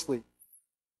closely.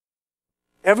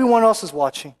 Everyone else is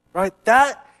watching, right?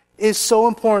 That is so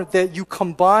important, that you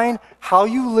combine how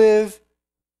you live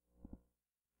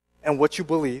and what you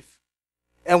believe.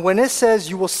 And when it says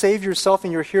you will save yourself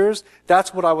and your hearers,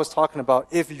 that's what I was talking about.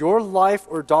 If your life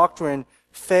or doctrine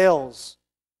fails,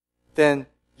 then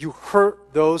you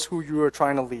hurt those who you are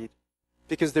trying to lead,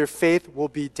 because their faith will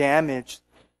be damaged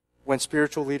when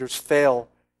spiritual leaders fail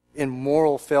in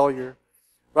moral failure,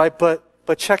 right? But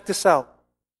check this out.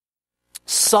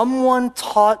 Someone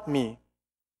taught me,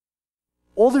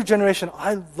 older generation,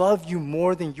 I love you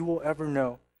more than you will ever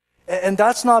know. And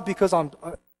that's not because I'm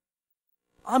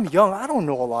young. I don't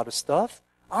know a lot of stuff.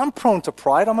 I'm prone to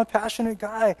pride. I'm a passionate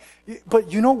guy.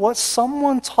 But you know what?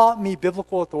 Someone taught me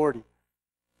biblical authority.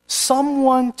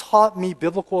 Someone taught me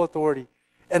biblical authority.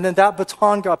 And then that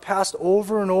baton got passed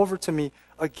over and over to me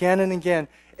again and again.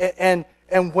 And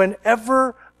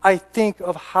whenever I think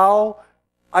of how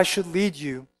I should lead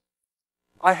you,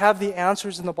 I have the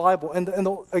answers in the Bible. And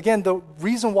again, the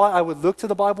reason why I would look to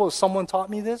the Bible is someone taught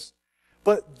me this.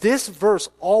 But this verse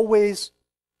always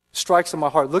strikes in my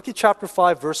heart. Look at chapter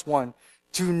 5, verse 1.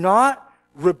 Do not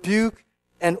rebuke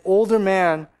an older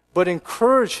man, but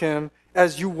encourage him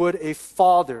as you would a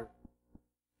father.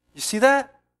 You see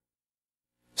that?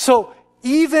 So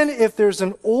even if there's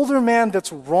an older man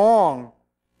that's wrong,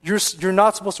 you're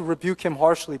not supposed to rebuke him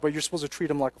harshly, but you're supposed to treat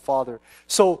him like a father.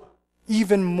 So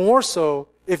even more so,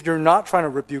 if you're not trying to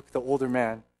rebuke the older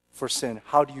man for sin,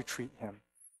 how do you treat him?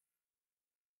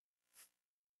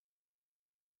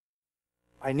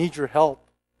 I need your help.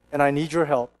 And I need your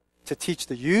help to teach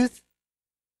the youth,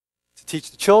 to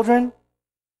teach the children,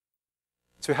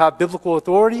 to have biblical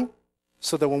authority,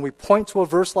 so that when we point to a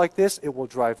verse like this, it will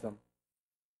drive them.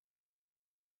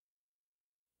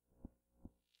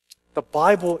 The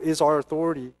Bible is our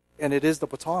authority, and it is the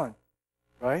baton,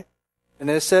 right? And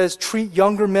then it says, treat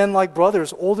younger men like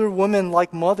brothers, older women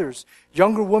like mothers,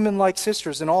 younger women like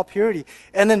sisters in all purity.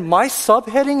 And then my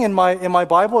subheading in my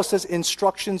Bible, it says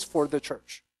instructions for the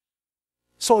church.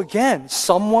 So again,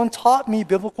 someone taught me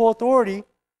biblical authority.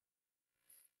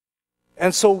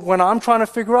 And so when I'm trying to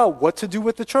figure out what to do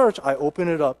with the church, I open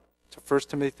it up to 1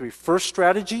 Timothy 3. First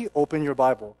strategy, open your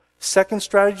Bible. Second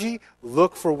strategy,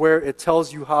 look for where it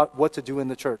tells you what to do in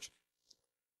the church.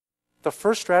 The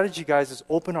first strategy, guys, is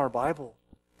open our Bible.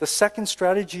 The second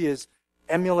strategy is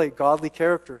emulate godly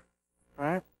character.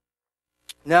 Right?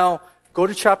 Now, go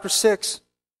to chapter 6.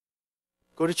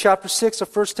 Go to chapter 6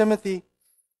 of 1 Timothy.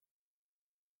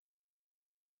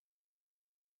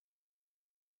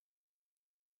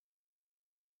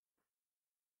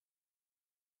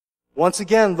 Once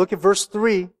again, look at verse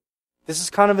 3. This is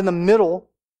kind of in the middle.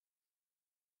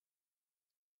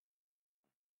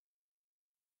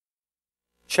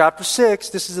 Chapter 6,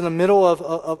 this is in the middle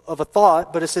of a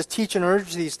thought, but it says, teach and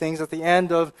urge these things at the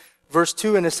end of verse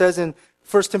 2, and it says in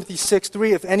 1 Timothy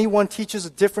 6:3, if anyone teaches a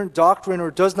different doctrine or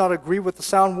does not agree with the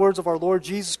sound words of our Lord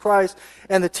Jesus Christ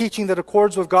and the teaching that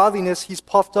accords with godliness, he's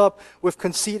puffed up with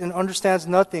conceit and understands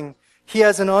nothing. He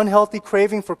has an unhealthy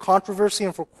craving for controversy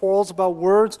and for quarrels about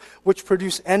words, which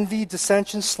produce envy,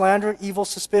 dissension, slander, evil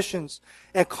suspicions,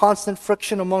 and constant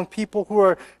friction among people who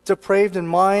are depraved in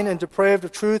mind and depraved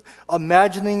of truth,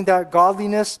 imagining that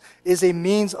godliness is a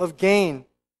means of gain.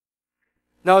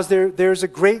 Now, there's a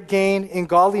great gain in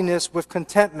godliness with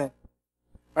contentment.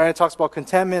 All right, it talks about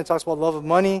contentment, it talks about love of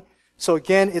money. So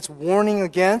again, it's warning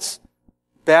against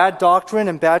bad doctrine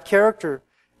and bad character.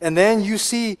 And then you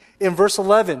see in verse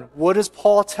 11, what does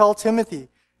Paul tell Timothy?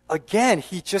 Again,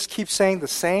 he just keeps saying the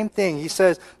same thing. He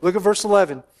says, look at verse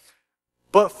 11.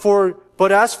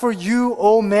 But as for you,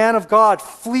 O man of God,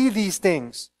 flee these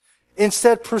things.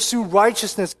 Instead, pursue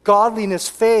righteousness, godliness,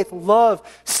 faith, love,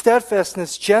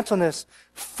 steadfastness, gentleness.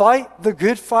 Fight the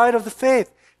good fight of the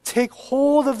faith. Take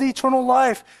hold of the eternal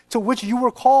life to which you were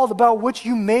called, about which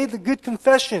you made the good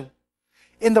confession.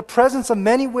 In the presence of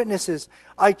many witnesses,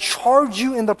 I charge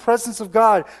you in the presence of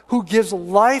God, who gives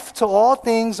life to all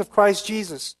things of Christ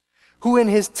Jesus, who in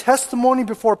his testimony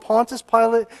before Pontius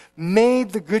Pilate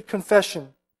made the good confession,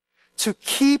 to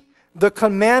keep the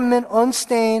commandment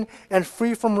unstained and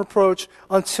free from reproach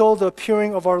until the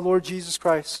appearing of our Lord Jesus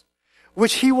Christ,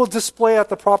 which he will display at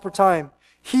the proper time.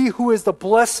 He who is the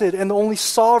blessed and the only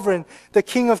sovereign, the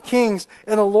King of kings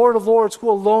and the Lord of lords, who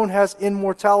alone has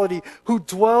immortality, who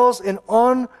dwells in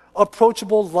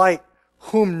unapproachable light,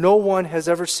 whom no one has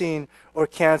ever seen or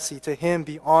can see. To him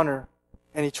be honor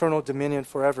and eternal dominion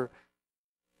forever.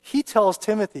 He tells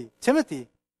Timothy,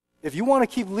 if you want to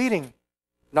keep leading,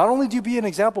 not only do you be an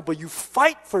example, but you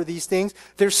fight for these things.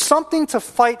 There's something to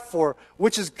fight for,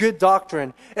 which is good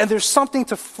doctrine, and there's something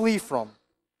to flee from.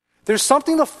 There's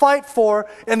something to fight for,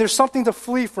 and there's something to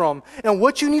flee from. And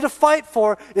what you need to fight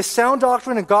for is sound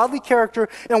doctrine and godly character,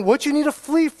 and what you need to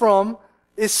flee from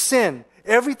is sin.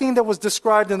 Everything that was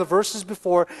described in the verses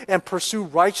before, and pursue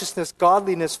righteousness,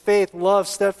 godliness, faith, love,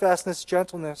 steadfastness,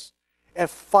 gentleness, and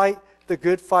fight the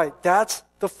good fight. That's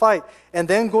the fight. And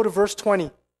then go to verse 20.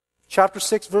 Chapter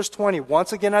 6, verse 20.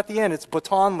 Once again at the end, it's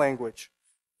baton language.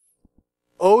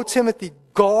 O Timothy,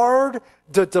 guard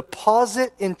the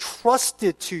deposit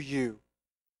entrusted to you.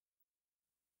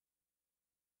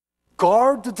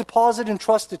 Guard the deposit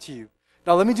entrusted to you.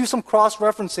 Now let me do some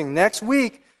cross-referencing. Next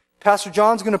week, Pastor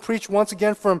John's going to preach once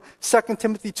again from 2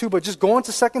 Timothy 2, but just go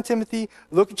into 2 Timothy,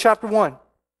 look at chapter 1,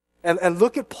 and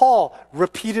look at Paul,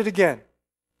 repeat it again.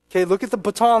 Okay, look at the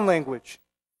baton language.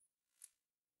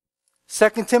 2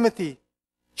 Timothy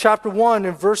chapter 1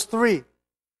 and verse 3.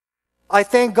 I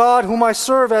thank God whom I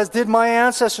serve, as did my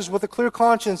ancestors, with a clear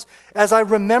conscience, as I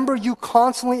remember you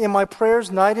constantly in my prayers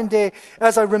night and day,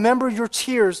 as I remember your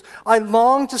tears. I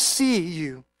long to see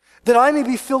you, that I may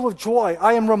be filled with joy.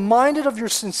 I am reminded of your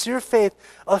sincere faith,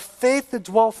 a faith that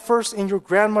dwelt first in your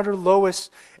grandmother Lois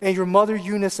and your mother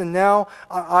Eunice, and now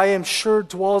I am sure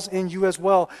dwells in you as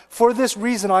well. For this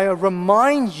reason I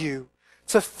remind you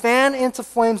to fan into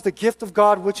flames the gift of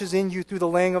God which is in you through the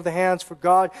laying of the hands. For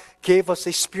God gave us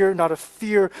a spirit not of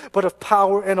fear, but of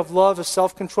power and of love, of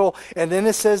self-control. And then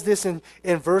it says this in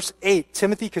verse 8,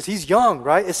 Timothy, because he's young,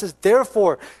 right? It says,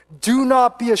 therefore, do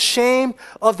not be ashamed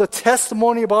of the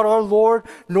testimony about our Lord,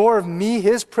 nor of me,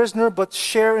 his prisoner, but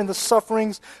share in the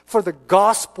sufferings for the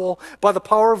gospel by the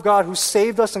power of God, who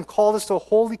saved us and called us to a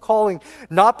holy calling,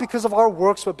 not because of our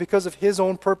works, but because of his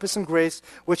own purpose and grace,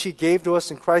 which he gave to us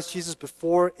in Christ Jesus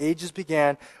before ages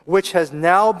began, which has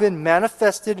now been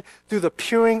manifested through the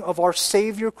appearing of our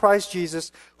Savior Christ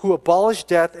Jesus, who abolished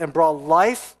death and brought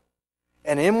life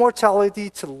and immortality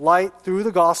to light through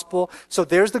the gospel. So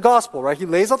there's the gospel, right? He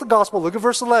lays out the gospel. Look at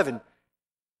verse 11.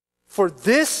 For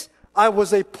this I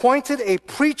was appointed a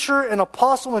preacher, an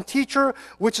apostle, and teacher,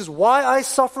 which is why I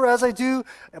suffer as I do.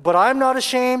 But I'm not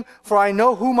ashamed, for I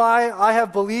know whom I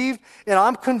have believed, and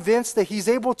I'm convinced that he's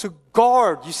able to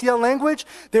guard. You see that language?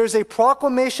 There's a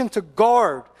proclamation to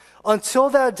guard until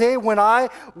that day when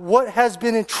what has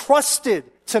been entrusted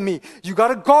to me. You got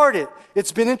to guard it.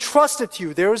 It's been entrusted to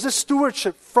you. There is a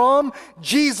stewardship from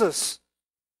Jesus.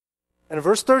 And in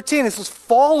verse 13, it says,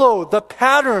 follow the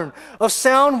pattern of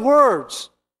sound words.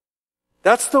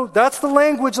 That's the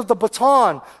language of the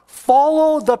baton.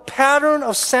 Follow the pattern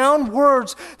of sound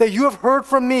words that you have heard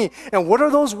from me. And what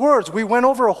are those words? We went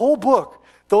over a whole book.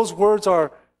 Those words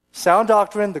are sound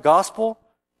doctrine, the gospel,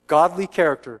 godly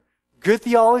character. Good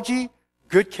theology,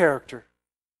 good character.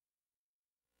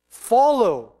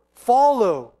 Follow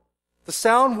the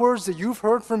sound words that you've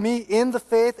heard from me in the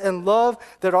faith and love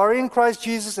that are in Christ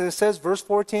Jesus. And it says, verse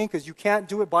 14, because you can't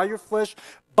do it by your flesh,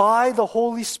 by the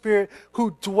Holy Spirit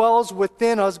who dwells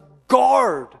within us.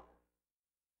 Guard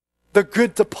the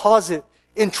good deposit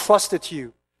entrusted to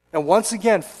you. And once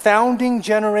again, founding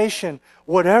generation,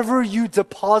 whatever you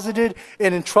deposited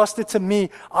and entrusted to me,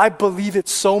 I believe it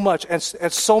so much. And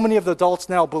so many of the adults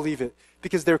now believe it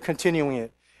because they're continuing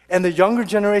it. And the younger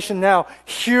generation now,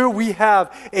 here we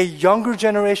have a younger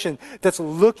generation that's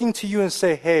looking to you and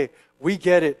say, hey, we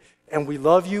get it, and we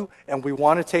love you, and we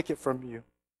want to take it from you.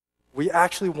 We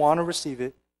actually want to receive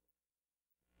it,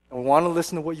 and we want to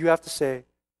listen to what you have to say,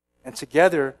 and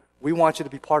together, we want you to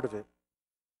be part of it.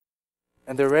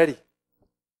 And they're ready.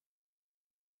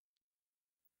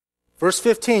 Verse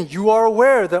 15, you are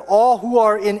aware that all who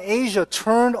are in Asia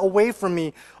turned away from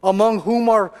me, among whom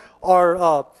are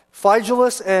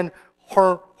Phygelus and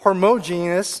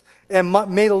Hermogenes, and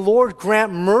may the Lord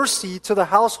grant mercy to the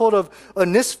household of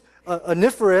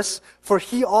Onesiphorus, for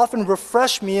he often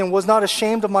refreshed me and was not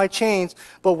ashamed of my chains.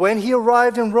 But when he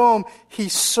arrived in Rome, he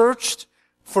searched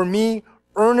for me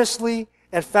earnestly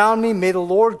and found me. May the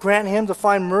Lord grant him to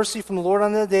find mercy from the Lord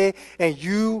on that day. And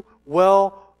you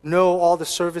well know all the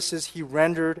services he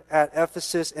rendered at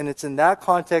Ephesus. And it's in that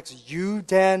context, you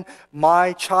then,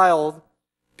 my child,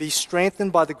 be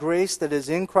strengthened by the grace that is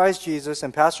in Christ Jesus.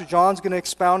 And Pastor John's going to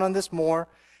expound on this more.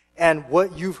 And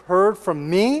what you've heard from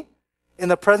me in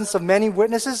the presence of many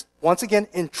witnesses, once again,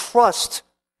 entrust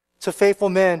to faithful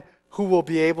men who will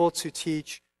be able to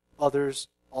teach others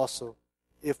also.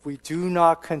 If we do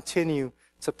not continue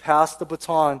to pass the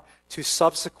baton to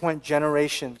subsequent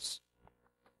generations,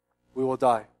 we will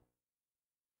die.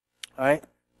 All right?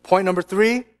 Point number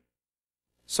 3.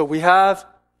 So we have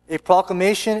a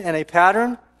proclamation and a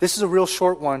pattern. This is a real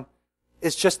short one.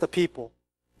 It's just the people.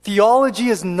 Theology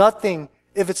is nothing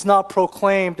if it's not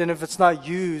proclaimed and if it's not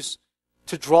used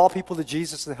to draw people to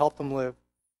Jesus and help them live.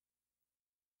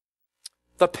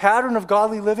 The pattern of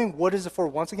godly living, what is it for?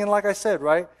 Once again, like I said,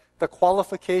 right? The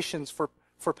qualifications for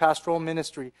pastoral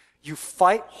ministry. You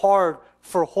fight hard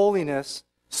for holiness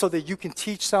so that you can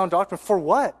teach sound doctrine. For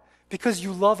what? Because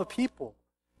you love a people.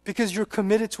 Because you're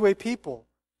committed to a people.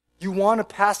 You want to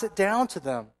pass it down to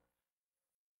them.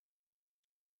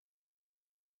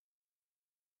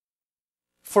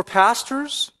 For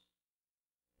pastors,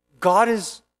 God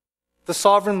is the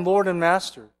sovereign Lord and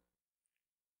Master.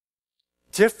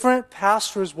 Different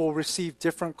pastors will receive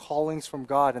different callings from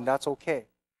God, and that's okay.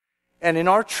 And in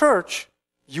our church,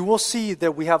 you will see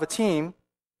that we have a team,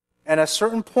 and at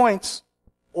certain points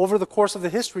over the course of the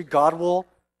history, God will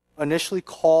initially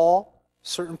call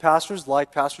certain pastors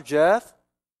like Pastor Jeff,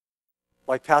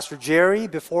 like Pastor Jerry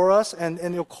before us, and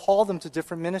he'll call them to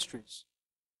different ministries.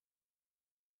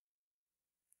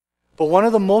 But one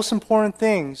of the most important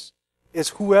things is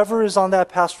whoever is on that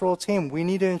pastoral team, we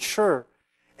need to ensure.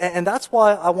 And that's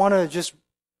why I want to just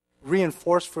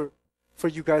reinforce for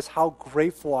you guys how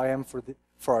grateful I am for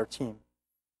our team.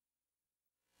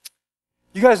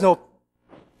 You guys know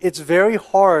it's very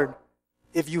hard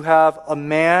if you have a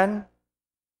man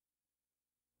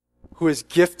who is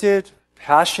gifted,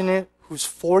 passionate, who's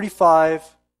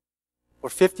 45 or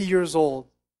 50 years old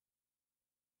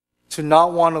to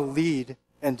not want to lead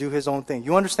and do his own thing.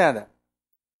 You understand that?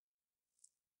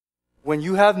 When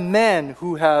you have men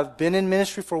who have been in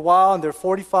ministry for a while and they're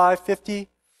 45, 50,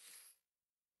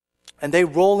 and they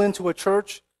roll into a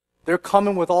church, they're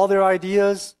coming with all their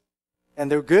ideas, and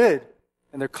they're good,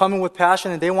 and they're coming with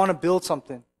passion, and they want to build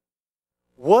something.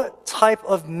 What type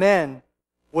of men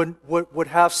would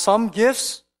have some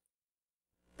gifts,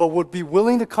 but would be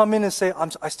willing to come in and say,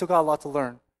 I still got a lot to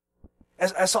learn?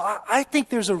 So I think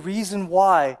there's a reason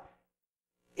why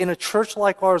in a church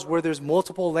like ours where there's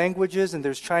multiple languages and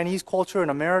there's Chinese culture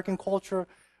and American culture,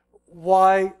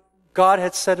 why God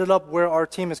had set it up where our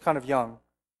team is kind of young.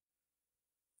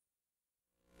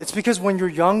 It's because when you're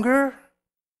younger,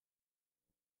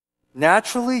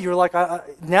 naturally you're like, I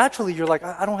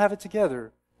don't have it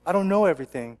together. I don't know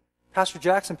everything. Pastor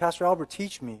Jackson, Pastor Albert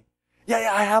teach me.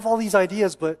 Yeah, I have all these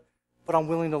ideas, but I'm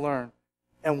willing to learn.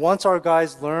 And once our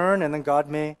guys learn, and then God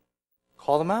may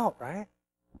call them out, right?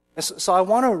 And so I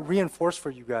want to reinforce for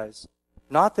you guys,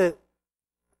 not that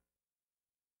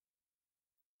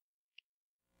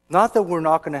we're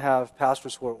not going to have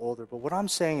pastors who are older, but what I'm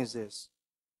saying is this.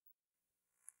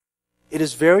 It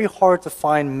is very hard to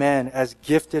find men as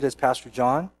gifted as Pastor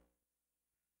John.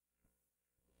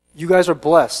 You guys are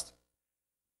blessed.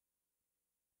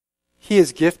 He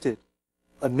is gifted.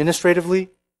 Administratively,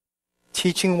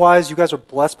 teaching-wise, you guys are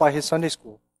blessed by his Sunday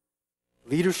school.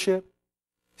 Leadership,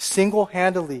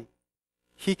 single-handedly,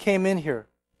 he came in here.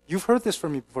 You've heard this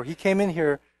from me before. He came in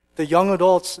here, the young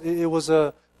adults, it was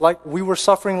like we were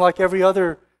suffering like every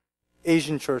other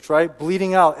Asian church, right?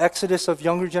 Bleeding out, exodus of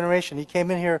younger generation. He came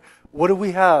in here. What do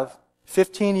we have?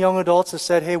 15 young adults that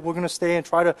said, hey, we're going to stay and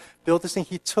try to build this thing.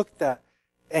 He took that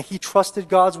and he trusted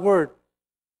God's word.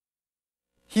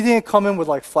 He didn't come in with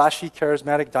like flashy,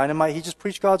 charismatic dynamite. He just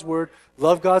preached God's word,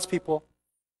 loved God's people.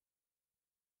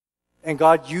 And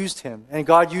God used him. And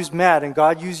God used Matt. And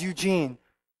God used Eugene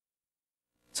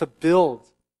to build.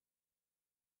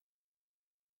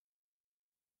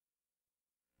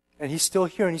 And he's still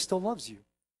here and he still loves you.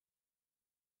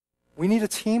 We need a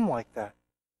team like that.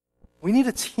 We need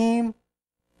a team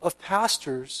of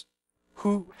pastors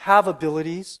who have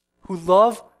abilities, who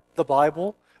love the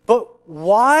Bible. But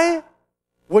why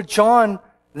would John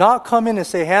not come in and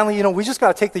say, Hanley, we just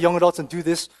got to take the young adults and do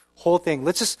this whole thing.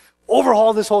 Let's just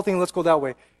overhaul this whole thing. Let's go that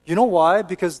way. You know why?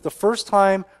 Because the first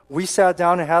time we sat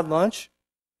down and had lunch,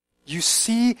 you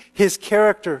see his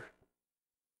character.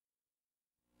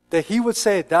 That he would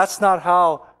say, that's not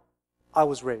how I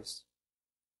was raised.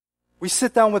 We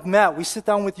sit down with Matt, we sit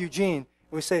down with Eugene,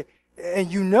 and we say,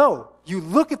 and you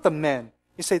look at the men,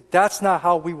 you say, that's not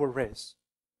how we were raised.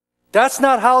 That's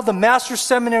not how the master's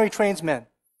seminary trains men.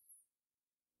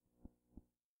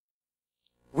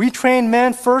 We train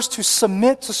men first to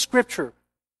submit to Scripture.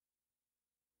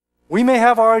 We may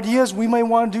have our ideas, we may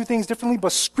want to do things differently,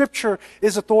 but Scripture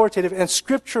is authoritative, and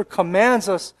Scripture commands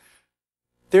us.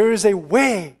 There is a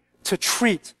way to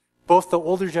treat both the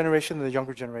older generation and the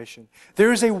younger generation.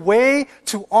 There is a way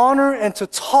to honor and to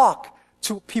talk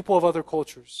to people of other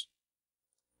cultures.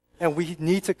 And we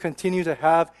need to continue to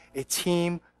have a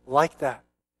team like that.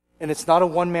 And it's not a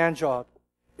one-man job.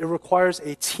 It requires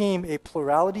a team, a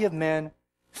plurality of men,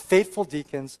 faithful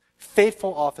deacons,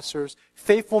 faithful officers,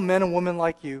 faithful men and women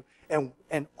like you.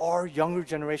 And our younger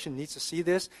generation needs to see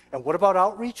this. And what about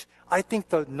outreach? I think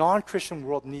the non-Christian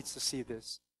world needs to see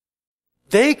this.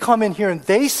 They come in here and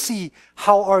they see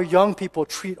how our young people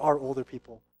treat our older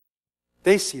people.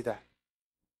 They see that.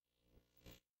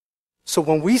 So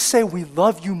when we say we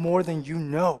love you more than you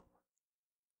know,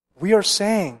 we are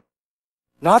saying,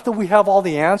 not that we have all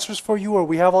the answers for you or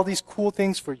we have all these cool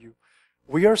things for you.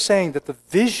 We are saying that the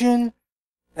vision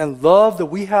and love that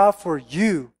we have for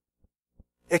you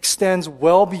extends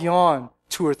well beyond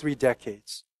 2 or 3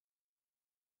 decades.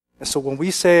 And so when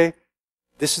we say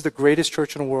this is the greatest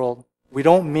church in the world, we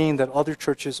don't mean that other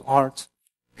churches aren't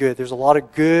good. There's a lot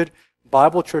of good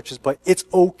Bible churches, but it's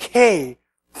okay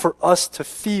for us to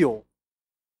feel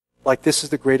like this is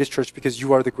the greatest church because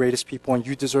you are the greatest people and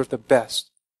you deserve the best.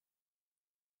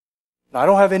 Now, I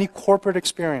don't have any corporate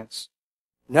experience.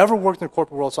 Never worked in the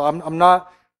corporate world, so I'm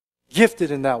not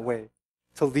gifted in that way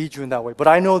to lead you in that way. But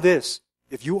I know this.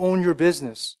 If you own your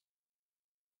business,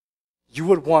 you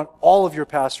would want all of your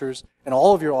pastors and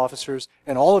all of your officers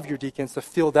and all of your deacons to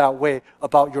feel that way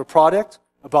about your product,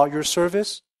 about your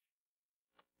service.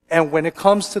 And when it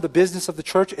comes to the business of the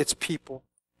church, it's people.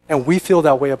 And we feel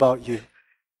that way about you.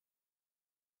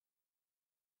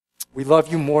 We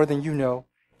love you more than you know.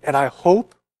 And I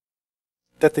hope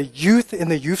that the youth in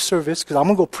the youth service, because I'm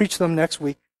going to go preach to them next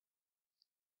week,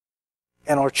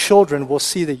 and our children will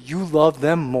see that you love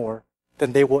them more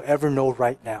than they will ever know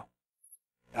right now.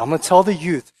 And I'm going to tell the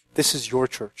youth, this is your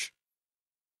church.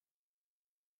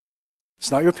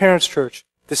 It's not your parents' church.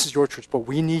 This is your church. But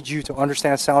we need you to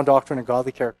understand sound doctrine and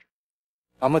godly character.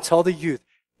 I'm going to tell the youth,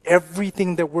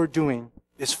 everything that we're doing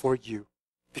is for you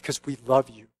because we love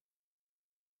you.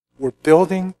 We're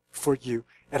building for you.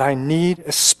 And I need,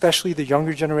 especially the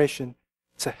younger generation,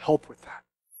 to help with that.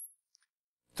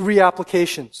 3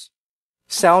 applications.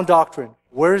 Sound doctrine.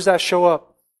 Where does that show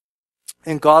up?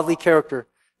 In godly character.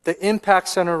 The Impact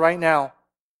Center right now,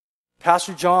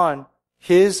 Pastor John,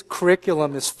 his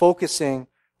curriculum is focusing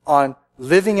on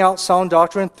living out sound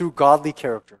doctrine through godly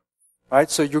character.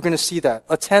 Right? So you're going to see that.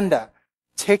 Attend that.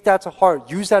 Take that to heart.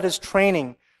 Use that as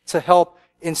training to help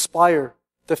inspire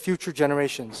the future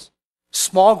generations.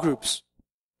 Small groups.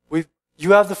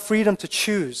 You have the freedom to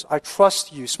choose. I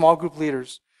trust you, small group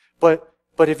leaders. But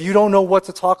if you don't know what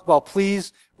to talk about,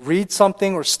 please read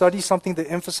something or study something that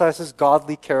emphasizes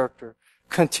godly character.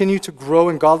 Continue to grow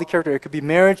in godly character. It could be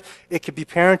marriage. It could be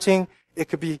parenting. It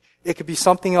could be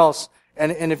something else.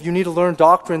 And if you need to learn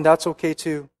doctrine, that's okay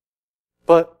too.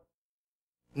 But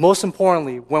most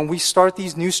importantly, when we start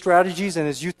these new strategies, and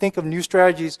as you think of new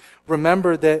strategies,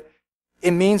 remember that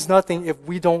it means nothing if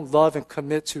we don't love and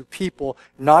commit to people,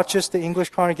 not just the English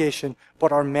congregation,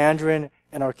 but our Mandarin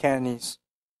and our Cantonese.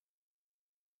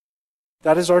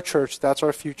 That is our church. That's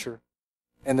our future.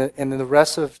 And in the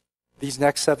rest of these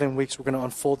next 7 weeks, we're going to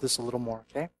unfold this a little more,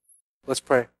 okay? Let's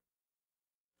pray.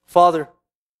 Father,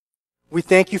 we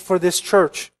thank you for this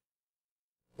church.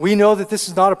 We know that this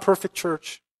is not a perfect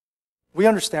church. We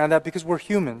understand that because we're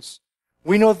humans.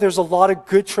 We know that there's a lot of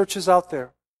good churches out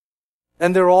there.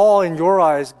 And they're all, in your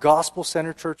eyes,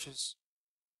 gospel-centered churches.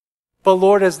 But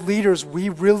Lord, as leaders, we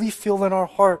really feel in our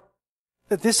heart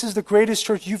that this is the greatest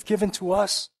church you've given to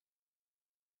us.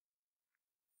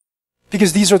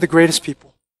 Because these are the greatest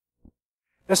people.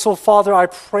 And so, Father, I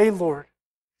pray, Lord,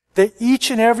 that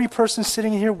each and every person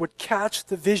sitting here would catch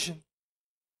the vision.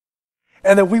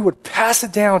 And that we would pass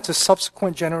it down to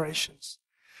subsequent generations.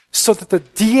 So that the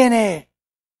DNA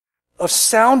of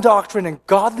sound doctrine and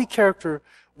godly character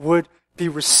would be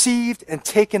received and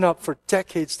taken up for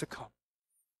decades to come.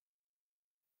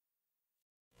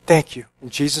 Thank you. In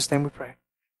Jesus' name we pray.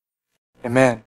 Amen.